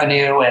our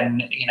revenue,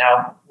 and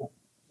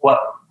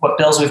what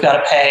bills we've got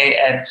to pay,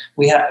 and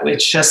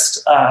it's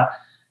just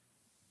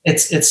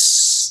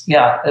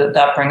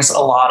that brings a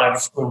lot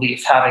of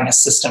relief, having a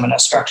system and a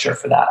structure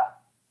for that.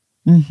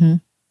 Mm-hmm.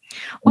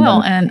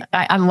 Well, and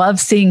I love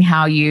seeing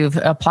how you've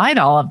applied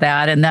all of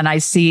that. And then I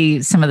see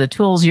some of the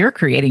tools you're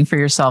creating for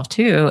yourself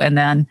too. And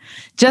then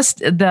just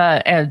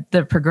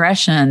the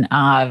progression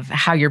of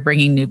how you're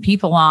bringing new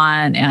people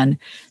on and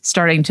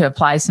starting to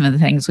apply some of the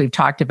things we've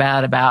talked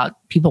about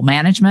people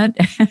management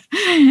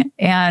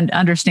and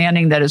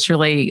understanding that it's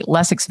really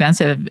less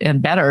expensive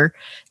and better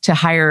to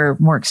hire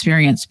more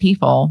experienced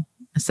people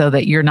so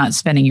that you're not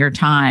spending your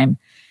time,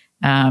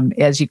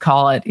 as you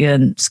call it,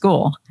 in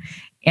school.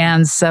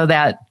 And so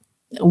that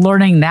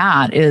learning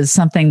that is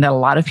something that a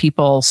lot of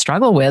people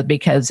struggle with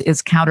because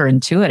it's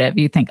counterintuitive.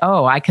 You think,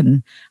 oh, I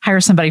can hire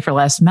somebody for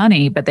less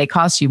money, but they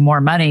cost you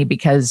more money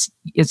because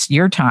it's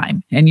your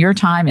time, and your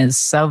time is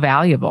so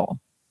valuable.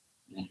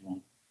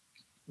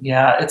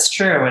 Yeah, it's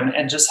true.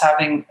 And just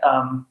having,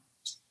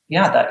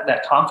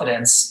 that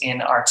confidence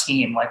in our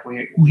team. Like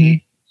we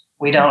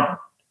don't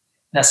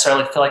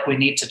necessarily feel like we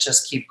need to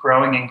just keep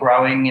growing and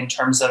growing in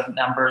terms of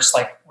numbers.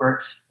 Like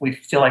we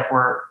feel like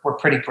we're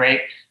pretty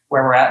great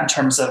where we're at in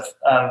terms of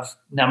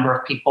number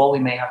of people. We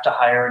may have to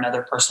hire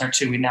another person or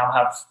two. We now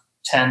have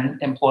 10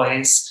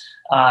 employees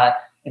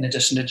in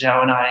addition to Joe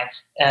and I.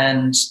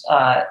 And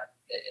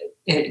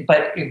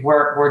but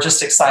we're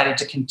just excited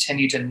to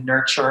continue to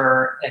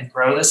nurture and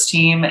grow this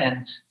team,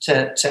 and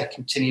to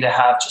continue to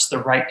have just the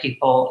right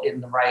people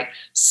in the right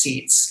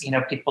seats.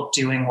 People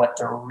doing what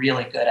they're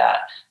really good at.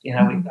 We've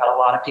got a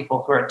lot of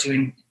people who are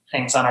doing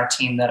things on our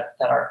team that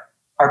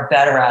are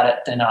better at it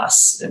than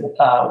us,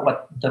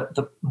 what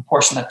the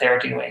portion that they're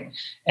doing.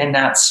 And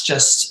that's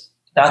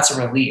a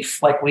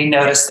relief. Like we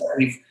notice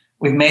that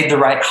we've made the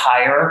right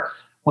hire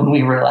when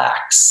we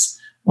relax.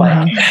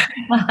 Like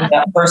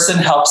that person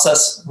helps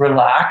us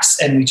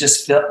relax, and we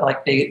just feel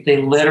like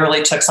they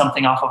literally took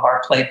something off of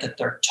our plate that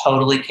they're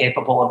totally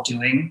capable of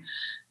doing.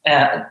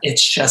 And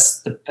it's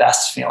just the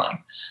best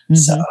feeling. Mm-hmm.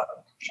 So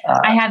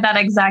I had that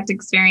exact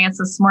experience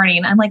this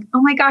morning. I'm like,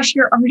 oh my gosh,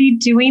 you're already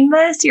doing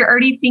this. You're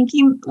already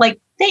thinking, like,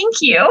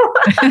 thank you.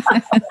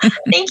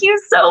 Thank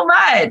you so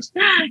much.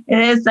 It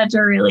is such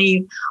a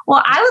relief.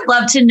 Well, I would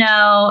love to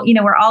know,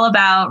 we're all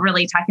about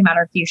really talking about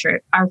our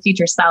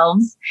future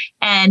selves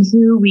and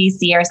who we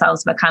see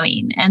ourselves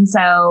becoming. And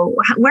so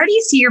where do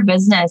you see your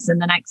business in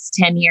the next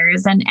 10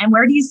 years? And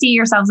where do you see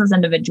yourselves as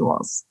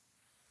individuals?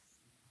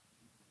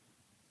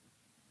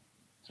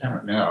 I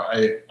don't know.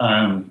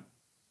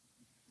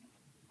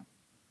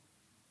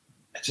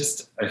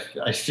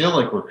 I feel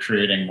like we're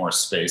creating more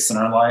space in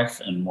our life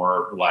and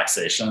more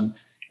relaxation.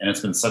 And it's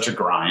been such a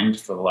grind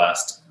for the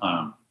last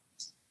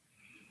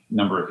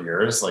number of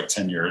years, like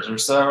 10 years or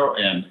so.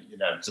 And,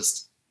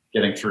 just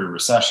getting through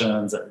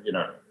recessions,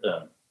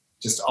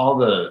 just all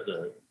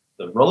the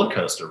roller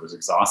coaster was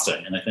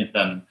exhausting. And I think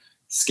then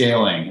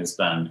scaling has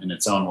been in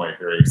its own way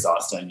very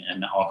exhausting.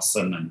 And all of a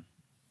sudden I'm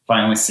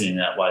finally seeing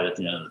that light at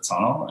the end of the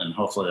tunnel. And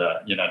hopefully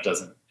that,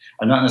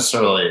 I'm not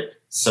necessarily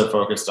so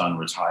focused on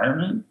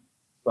retirement,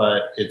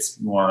 but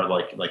it's more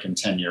like in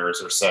 10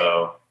 years or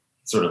so,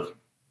 sort of,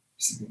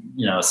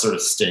 a sort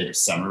of state of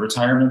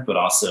semi-retirement, but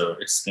also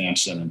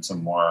expansion into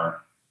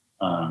more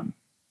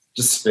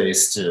just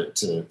space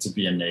to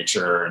be in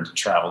nature and to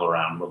travel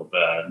around a little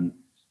bit and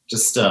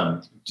just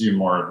do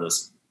more of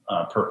this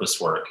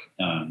purpose work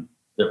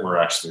that we're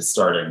actually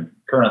starting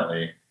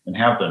currently and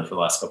have been for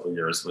the last couple of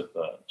years with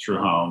True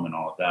Home and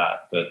all of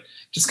that. But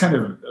just kind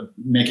of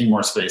making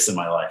more space in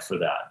my life for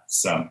that.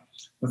 So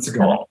that's a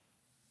goal.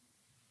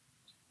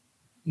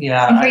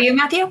 Yeah. And for you,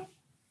 Matthew?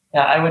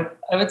 Yeah,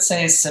 I would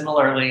say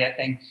similarly. I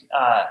think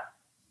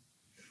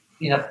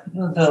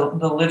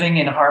the living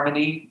in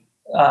harmony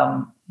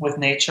with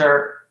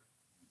nature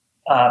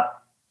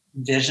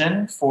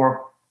vision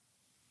for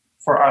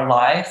our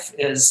life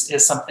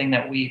is something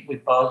that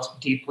we both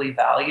deeply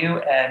value.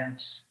 And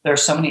there are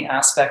so many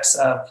aspects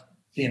of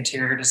the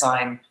interior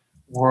design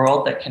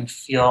world that can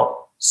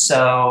feel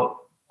so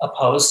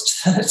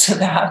opposed to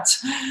that.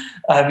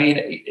 I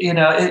mean,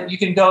 you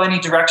can go any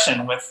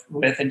direction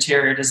with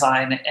interior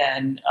design,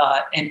 and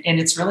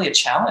it's really a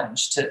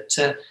challenge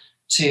to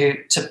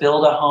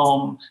build a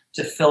home,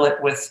 to fill it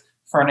with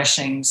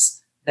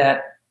furnishings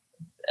that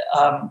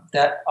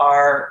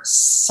are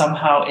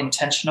somehow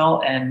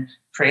intentional and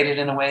created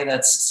in a way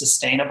that's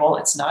sustainable.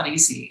 It's not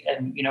easy,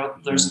 and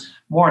there's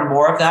more and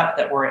more of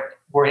that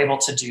we're able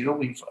to do.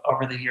 We've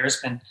over the years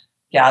been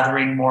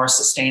gathering more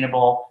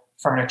sustainable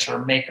furniture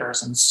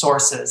makers and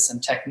sources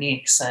and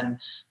techniques, and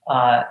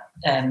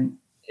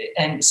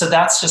so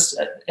that's just,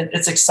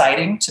 it's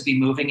exciting to be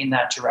moving in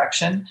that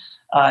direction.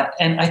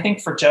 And I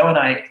think for Joe and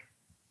I,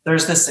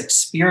 there's this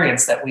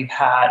experience that we've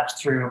had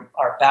through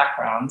our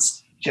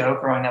backgrounds. Joe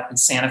growing up in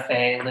Santa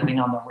Fe, living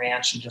on the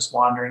ranch and just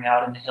wandering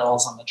out in the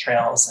hills on the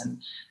trails,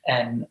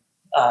 and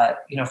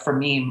for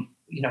me,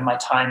 my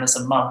time as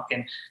a monk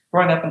and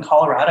growing up in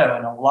Colorado,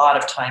 and a lot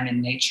of time in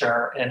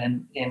nature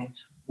and in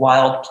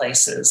wild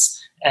places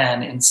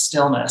and in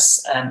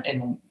stillness.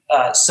 And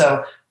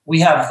so we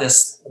have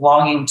this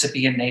longing to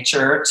be in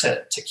nature,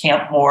 to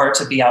camp more,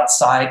 to be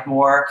outside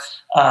more,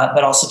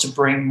 but also to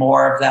bring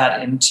more of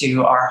that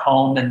into our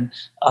home and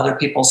other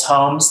people's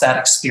homes, that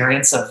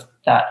experience of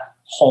that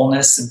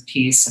wholeness and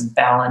peace and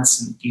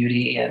balance and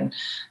beauty. And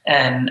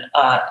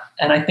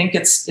I think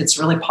it's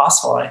really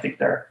possible. I think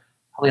there are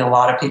probably a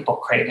lot of people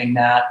craving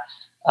that.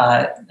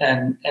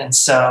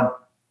 So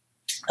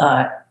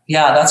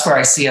that's where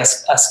I see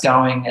us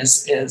going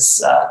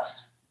is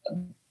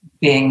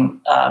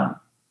being,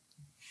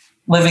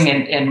 living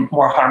in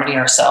more harmony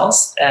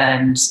ourselves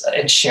and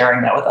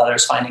sharing that with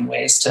others, finding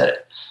ways to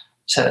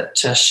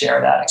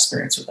share that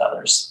experience with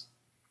others.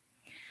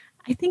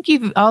 I think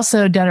you've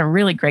also done a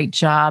really great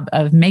job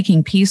of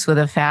making peace with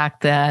the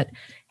fact that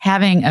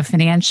having a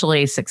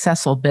financially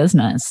successful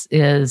business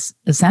is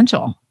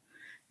essential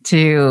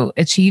to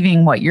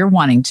achieving what you're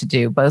wanting to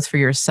do, both for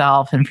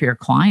yourself and for your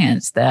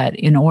clients, that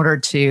in order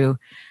to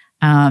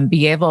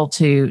be able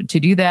to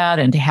do that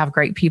and to have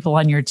great people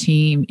on your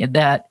team,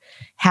 that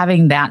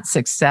having that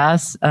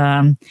success,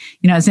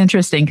 it's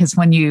interesting because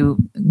when you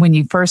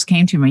first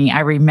came to me, I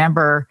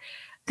remember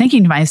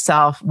thinking to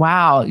myself,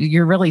 wow,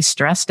 you're really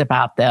stressed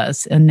about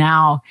this. And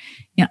now,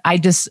 I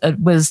just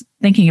was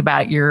thinking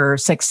about your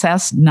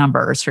success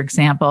numbers. For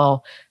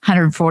example,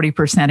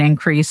 140%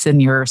 increase in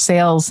your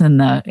sales in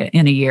a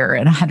year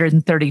and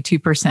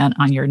 132%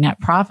 on your net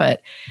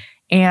profit.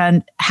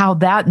 And how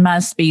that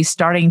must be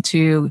starting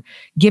to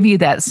give you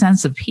that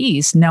sense of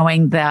peace,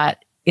 knowing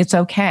that it's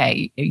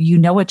okay. You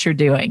know what you're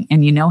doing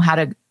and you know how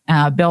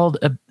to build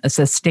a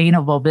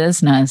sustainable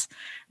business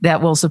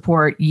that will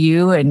support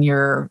you and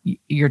your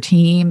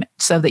team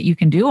so that you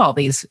can do all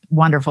these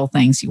wonderful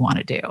things you want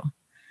to do.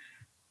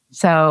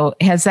 So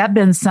has that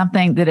been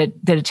something that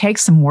it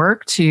takes some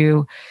work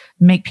to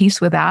make peace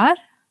with that?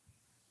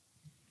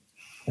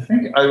 I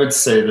think I would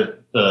say that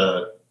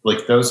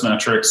those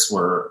metrics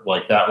were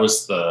that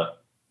was the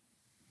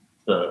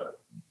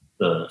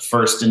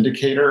first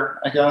indicator,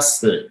 I guess,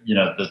 that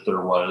that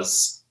there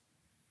was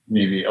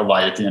maybe a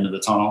light at the end of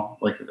the tunnel,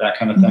 that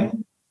kind of thing.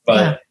 Mm-hmm.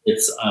 But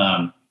it's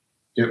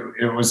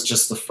it was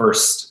just the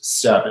first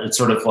step. It's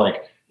sort of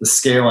the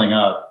scaling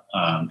up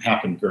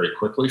happened very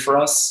quickly for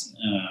us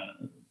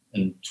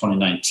in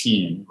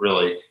 2019,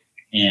 really.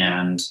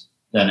 And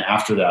then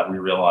after that, we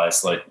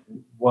realized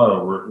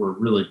whoa, we're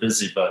really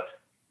busy, but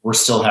we're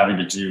still having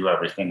to do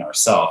everything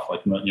ourselves,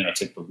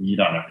 take the lead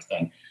on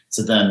everything.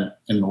 So then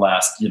in the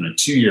last,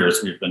 2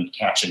 years, we've been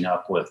catching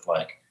up with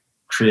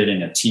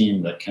creating a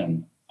team that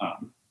can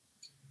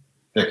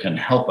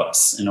help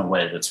us in a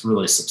way that's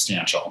really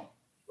substantial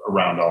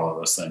around all of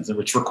those things,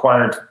 which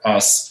required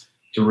us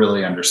to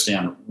really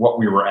understand what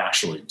we were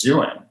actually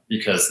doing,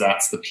 because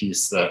that's the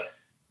piece that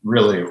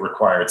really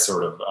required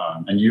sort of,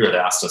 and you had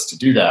asked us to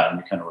do that,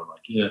 and we kind of were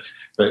yeah,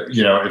 but,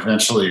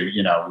 eventually,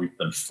 we've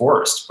been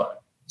forced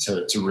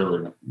to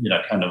really,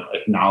 kind of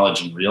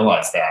acknowledge and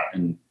realize that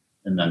and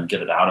then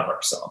get it out of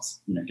ourselves,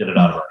 get it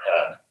out of our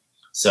head.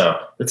 So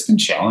it's been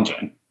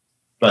challenging,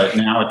 but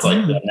now it's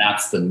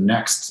that's the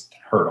next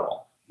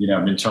hurdle,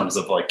 in terms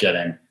of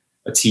getting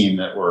a team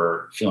that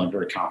we're feeling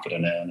very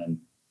confident in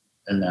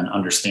and then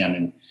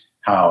understanding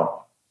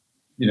how,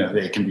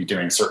 they can be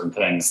doing certain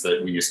things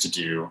that we used to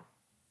do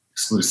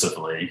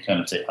exclusively,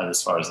 kind of take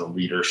as far as a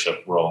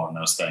leadership role in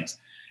those things.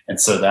 And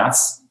so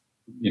that's,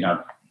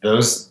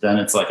 those, then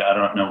it's I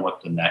don't know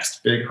what the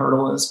next big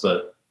hurdle is,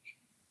 but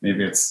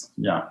maybe it's,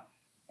 I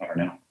don't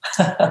know.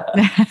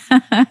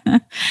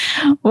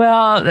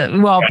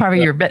 well,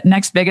 probably your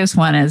next biggest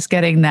one is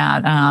getting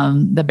that,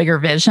 the bigger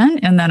vision,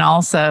 and then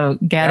also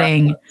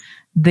getting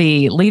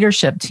the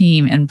leadership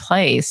team in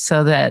place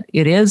so that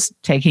it is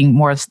taking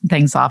more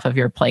things off of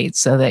your plate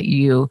so that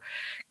you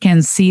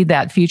can see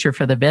that future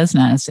for the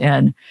business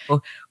and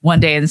one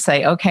day and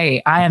say,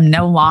 okay, I am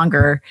no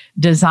longer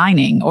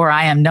designing, or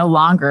I am no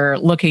longer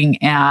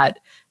looking at,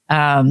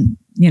 I'm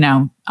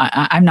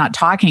not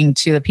talking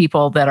to the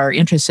people that are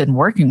interested in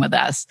working with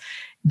us.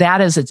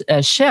 That is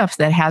a shift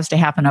that has to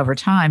happen over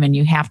time, and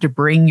you have to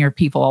bring your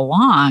people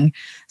along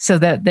so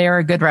that they're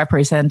a good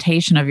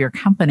representation of your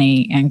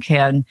company and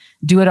can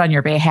do it on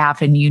your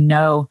behalf, and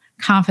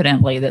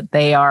confidently that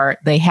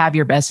they have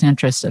your best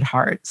interest at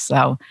heart.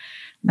 So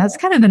that's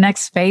kind of the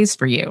next phase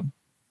for you.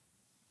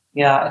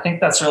 Yeah, I think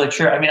that's really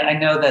true. I mean, I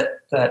know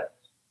that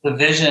the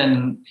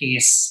vision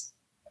piece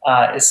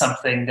is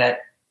something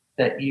that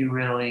you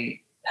really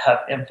have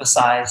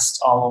emphasized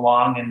all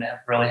along and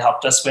have really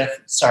helped us with,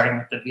 starting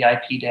with the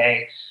VIP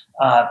day,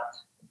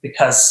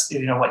 because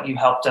what you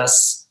helped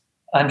us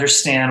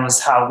understand was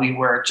how we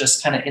were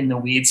just kind of in the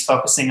weeds,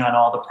 focusing on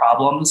all the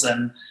problems,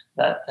 and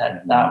that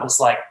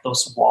was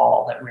those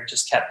wall that we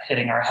just kept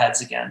hitting our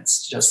heads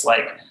against, just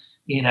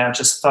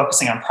just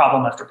focusing on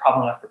problem after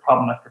problem after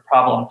problem after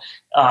problem,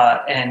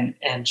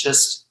 and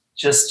just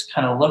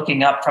kind of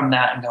looking up from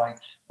that and going,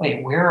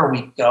 wait, where are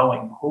we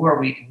going? Who are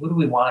we? Who do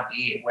we want to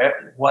be?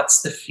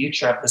 What's the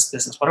future of this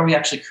business? What are we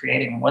actually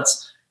creating?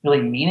 What's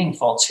really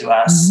meaningful to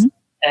us? Mm-hmm.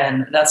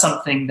 And that's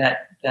something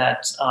that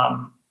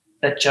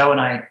Joe and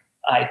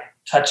I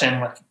touch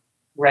in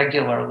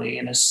regularly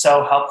and is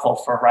so helpful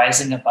for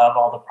rising above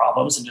all the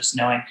problems and just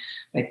knowing,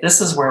 like,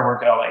 this is where we're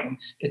going.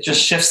 It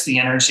just shifts the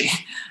energy.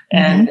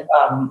 And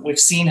we've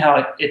seen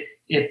how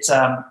it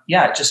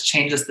just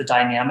changes the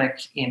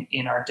dynamic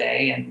in our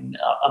day and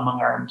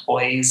among our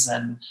employees.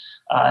 And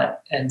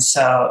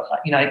so,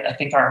 I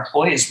think our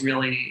employees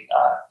really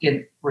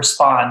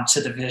respond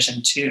to the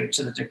vision too,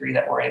 to the degree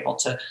that we're able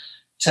to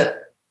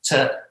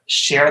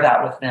share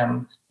that with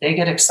them. They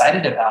get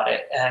excited about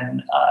it.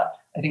 And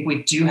I think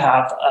we do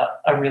have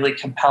a really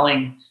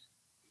compelling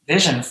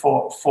vision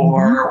for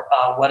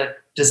what a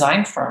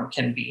design firm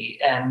can be.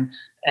 And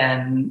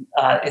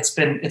it's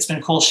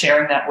been cool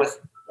sharing that with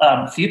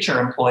future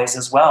employees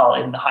as well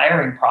in the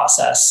hiring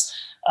process.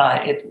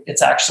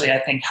 It's actually, I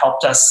think,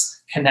 helped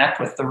us connect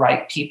with the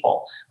right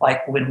people.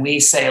 Like when we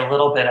say a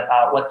little bit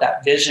about what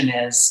that vision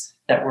is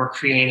that we're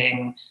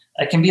creating,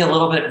 it can be a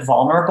little bit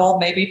vulnerable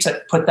maybe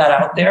to put that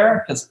out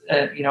there because,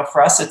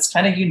 for us, it's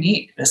kind of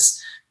unique,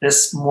 this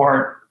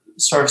more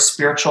sort of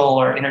spiritual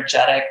or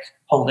energetic,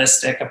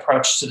 holistic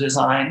approach to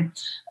design.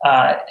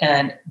 But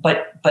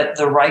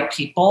the right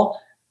people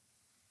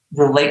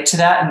relate to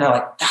that and they're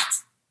like,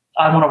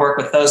 I want to work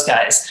with those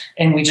guys.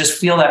 And we just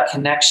feel that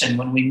connection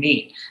when we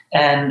meet.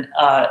 And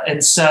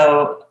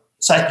so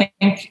I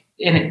think,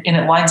 and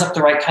it lines up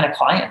the right kind of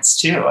clients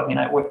too. I mean,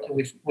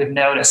 we've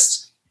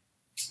noticed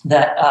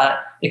that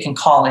it can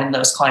call in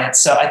those clients.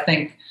 So I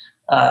think,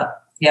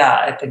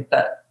 I think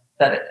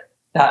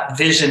that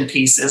vision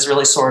piece is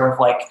really sort of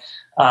like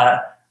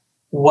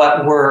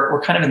what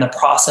we're kind of in the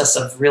process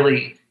of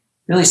really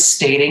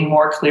stating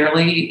more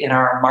clearly in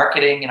our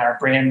marketing and our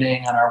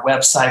branding on our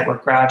website. We're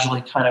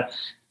gradually kind of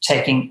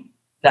taking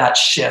that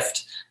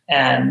shift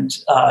and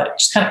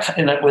just kind of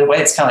in a way,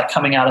 it's kind of like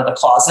coming out of the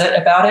closet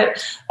about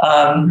it.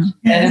 And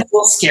it's a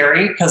little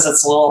scary because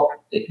it's a little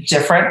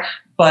different,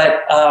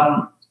 but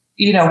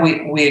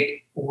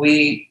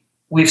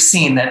we've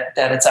seen that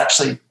it's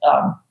actually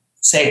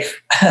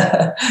safe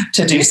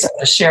to do so,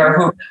 to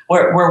share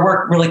where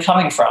we're really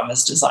coming from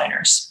as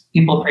designers.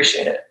 People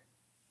appreciate it.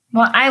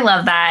 Well, I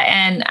love that.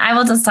 And I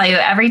will just tell you,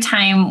 every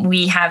time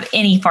we have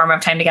any form of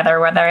time together,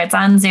 whether it's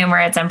on Zoom or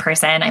it's in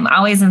person, I'm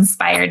always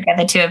inspired by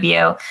the two of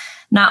you,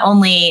 not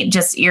only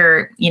just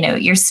your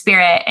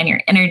spirit and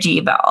your energy,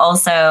 but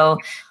also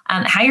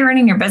how you're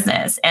running your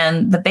business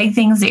and the big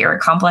things that you're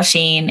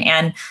accomplishing.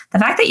 And the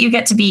fact that you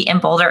get to be in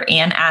Boulder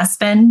and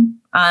Aspen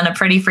on a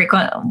pretty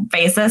frequent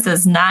basis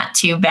is not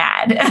too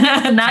bad,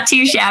 not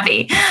too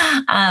shabby.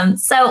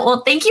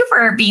 Well, thank you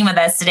for being with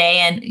us today.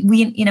 And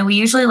we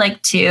usually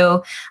like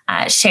to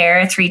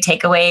share 3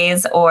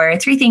 takeaways or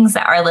 3 things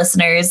that our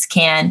listeners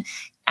can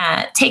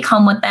take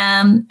home with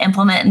them,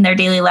 implement in their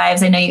daily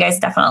lives. I know you guys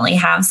definitely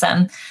have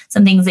some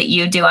things that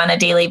you do on a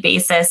daily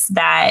basis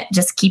that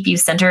just keep you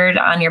centered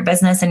on your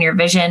business and your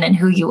vision and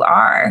who you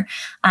are.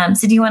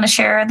 So do you want to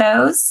share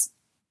those?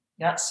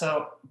 Yeah.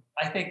 So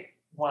I think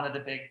one of the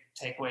big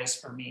takeaways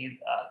for me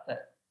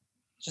that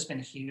just been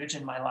huge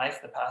in my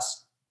life the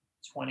past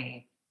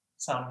 20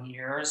 some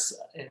years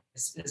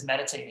is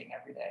meditating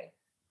every day.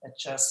 And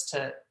just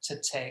to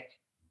take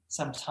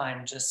some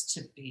time just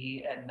to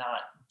be and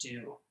not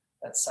do.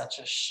 That's such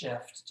a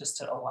shift, just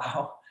to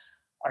allow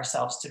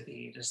ourselves to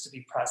be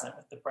present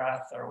with the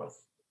breath or with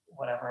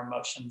whatever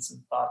emotions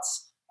and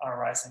thoughts are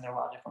arising. There are a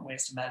lot of different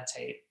ways to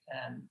meditate,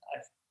 and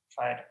I've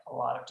tried a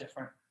lot of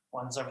different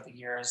ones over the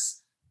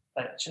years.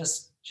 But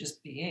just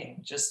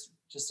being, just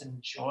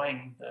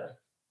enjoying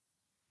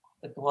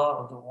the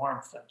glow, the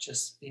warmth of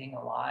just being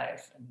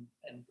alive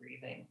and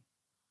breathing.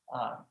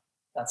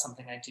 That's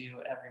something I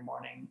do every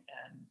morning,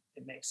 and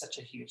it makes such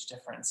a huge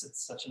difference.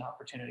 It's such an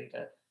opportunity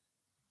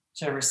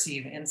to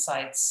receive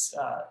insights,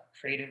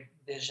 creative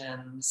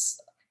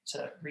visions,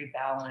 to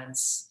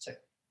rebalance, to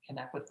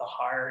connect with the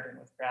heart and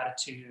with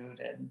gratitude,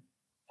 and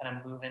kind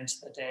of move into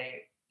the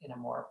day in a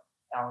more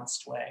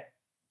balanced way.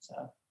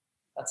 So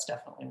that's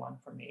definitely one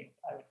for me.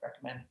 I would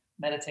recommend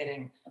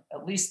meditating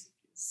at least,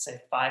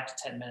 say, 5 to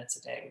 10 minutes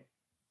a day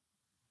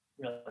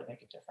would really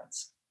make a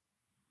difference.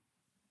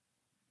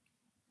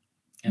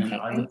 And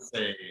I would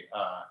say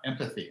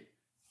empathy,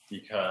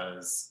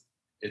 because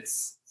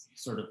it's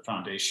sort of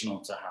foundational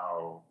to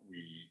how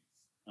we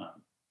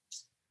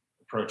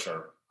approach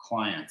our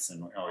clients,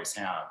 and we always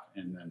have,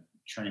 and then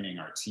training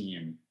our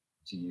team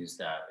to use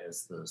that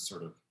as the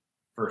sort of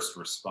first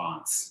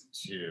response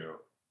to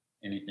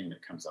anything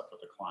that comes up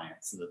with a client,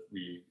 so that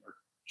we are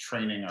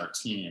training our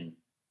team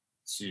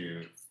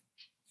to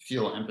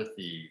feel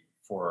empathy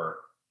for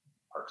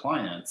our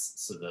clients,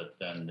 so that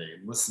then they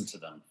listen to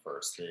them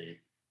first. They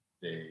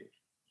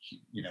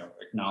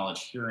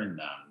acknowledge hearing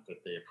them,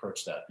 that they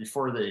approach that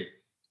before they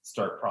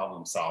start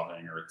problem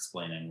solving or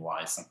explaining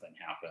why something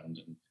happened.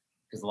 And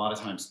because a lot of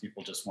times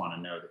people just want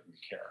to know that you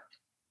care.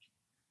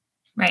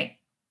 Right.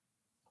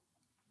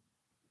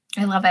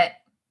 I love it.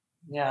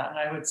 Yeah. And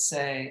I would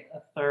say a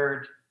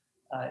third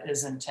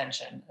is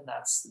intention. And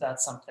that's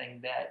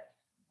something that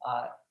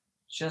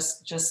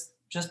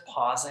just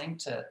pausing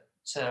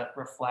to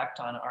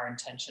reflect on our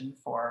intention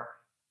for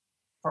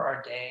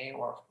our day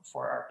or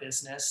for our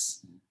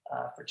business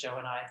for Joe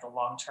and I, the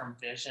long-term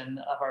vision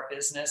of our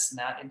business, and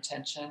that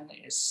intention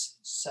is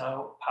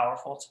so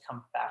powerful to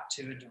come back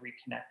to and to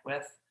reconnect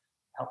with.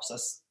 It helps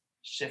us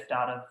shift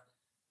out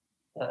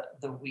of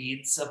the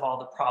weeds of all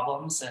the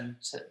problems and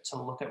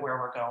to look at where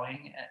we're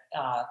going,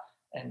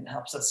 and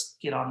helps us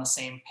get on the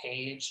same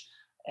page.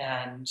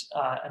 And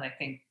I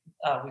think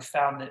we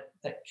found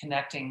that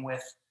connecting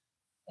with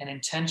an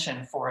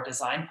intention for a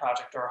design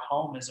project or a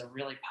home is a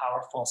really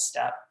powerful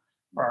step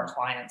for our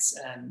clients,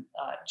 and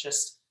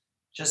just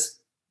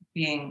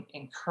being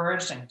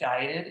encouraged and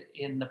guided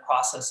in the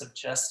process of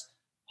just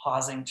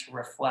pausing to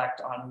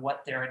reflect on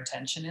what their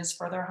intention is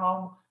for their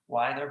home,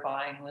 why they're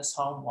buying this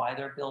home, why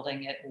they're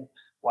building it,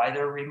 why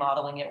they're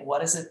remodeling it,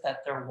 what is it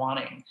that they're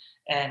wanting.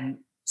 And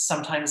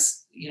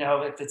sometimes,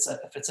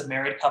 if it's a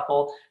married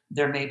couple,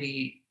 there may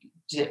be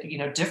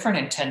different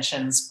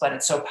intentions, but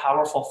it's so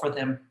powerful for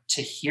them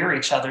to hear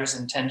each other's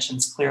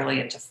intentions clearly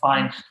and to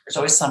find there's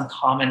always some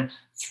common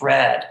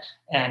thread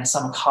and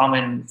some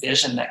common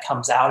vision that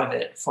comes out of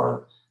it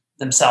for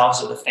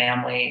themselves or the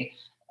family,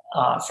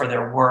 for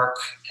their work.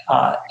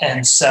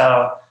 And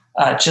so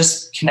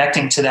just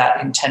connecting to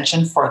that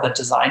intention for the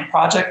design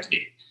project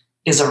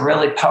is a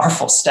really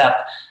powerful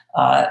step.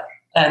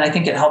 And I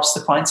think it helps the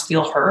clients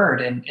feel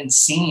heard and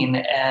seen.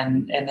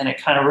 And then it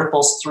kind of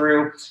ripples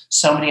through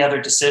so many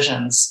other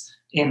decisions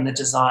in the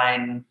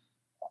design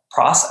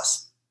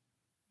process.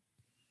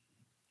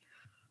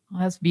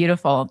 Well, that's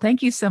beautiful.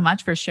 Thank you so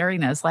much for sharing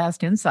those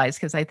last insights,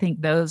 because I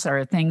think those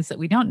are things that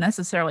we don't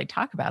necessarily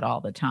talk about all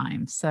the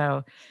time.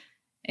 So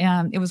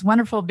it was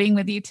wonderful being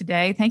with you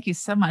today. Thank you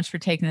so much for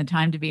taking the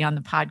time to be on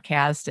the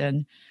podcast.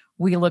 And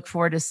we look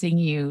forward to seeing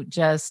you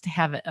just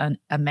have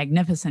a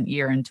magnificent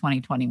year in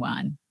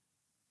 2021.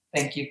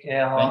 Thank you,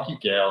 Gail. Thank you,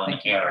 Gail.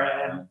 Thank you,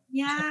 Erin.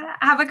 Yeah.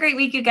 Have a great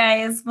week, you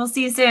guys. We'll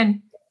see you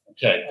soon.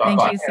 Okay. Bye-bye.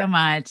 Thank you so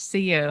much.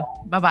 See you.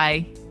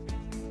 Bye-bye.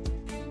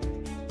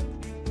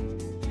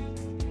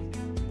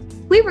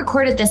 We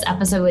recorded this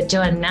episode with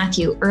Joe and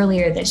Matthew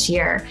earlier this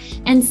year,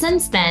 and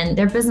since then,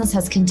 their business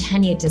has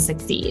continued to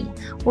succeed.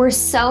 We're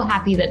so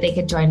happy that they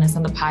could join us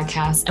on the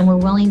podcast, and we're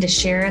willing to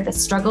share the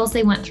struggles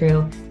they went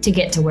through to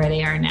get to where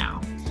they are now.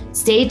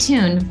 Stay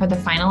tuned for the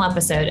final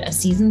episode of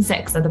season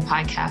 6 of the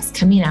podcast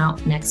coming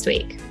out next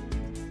week.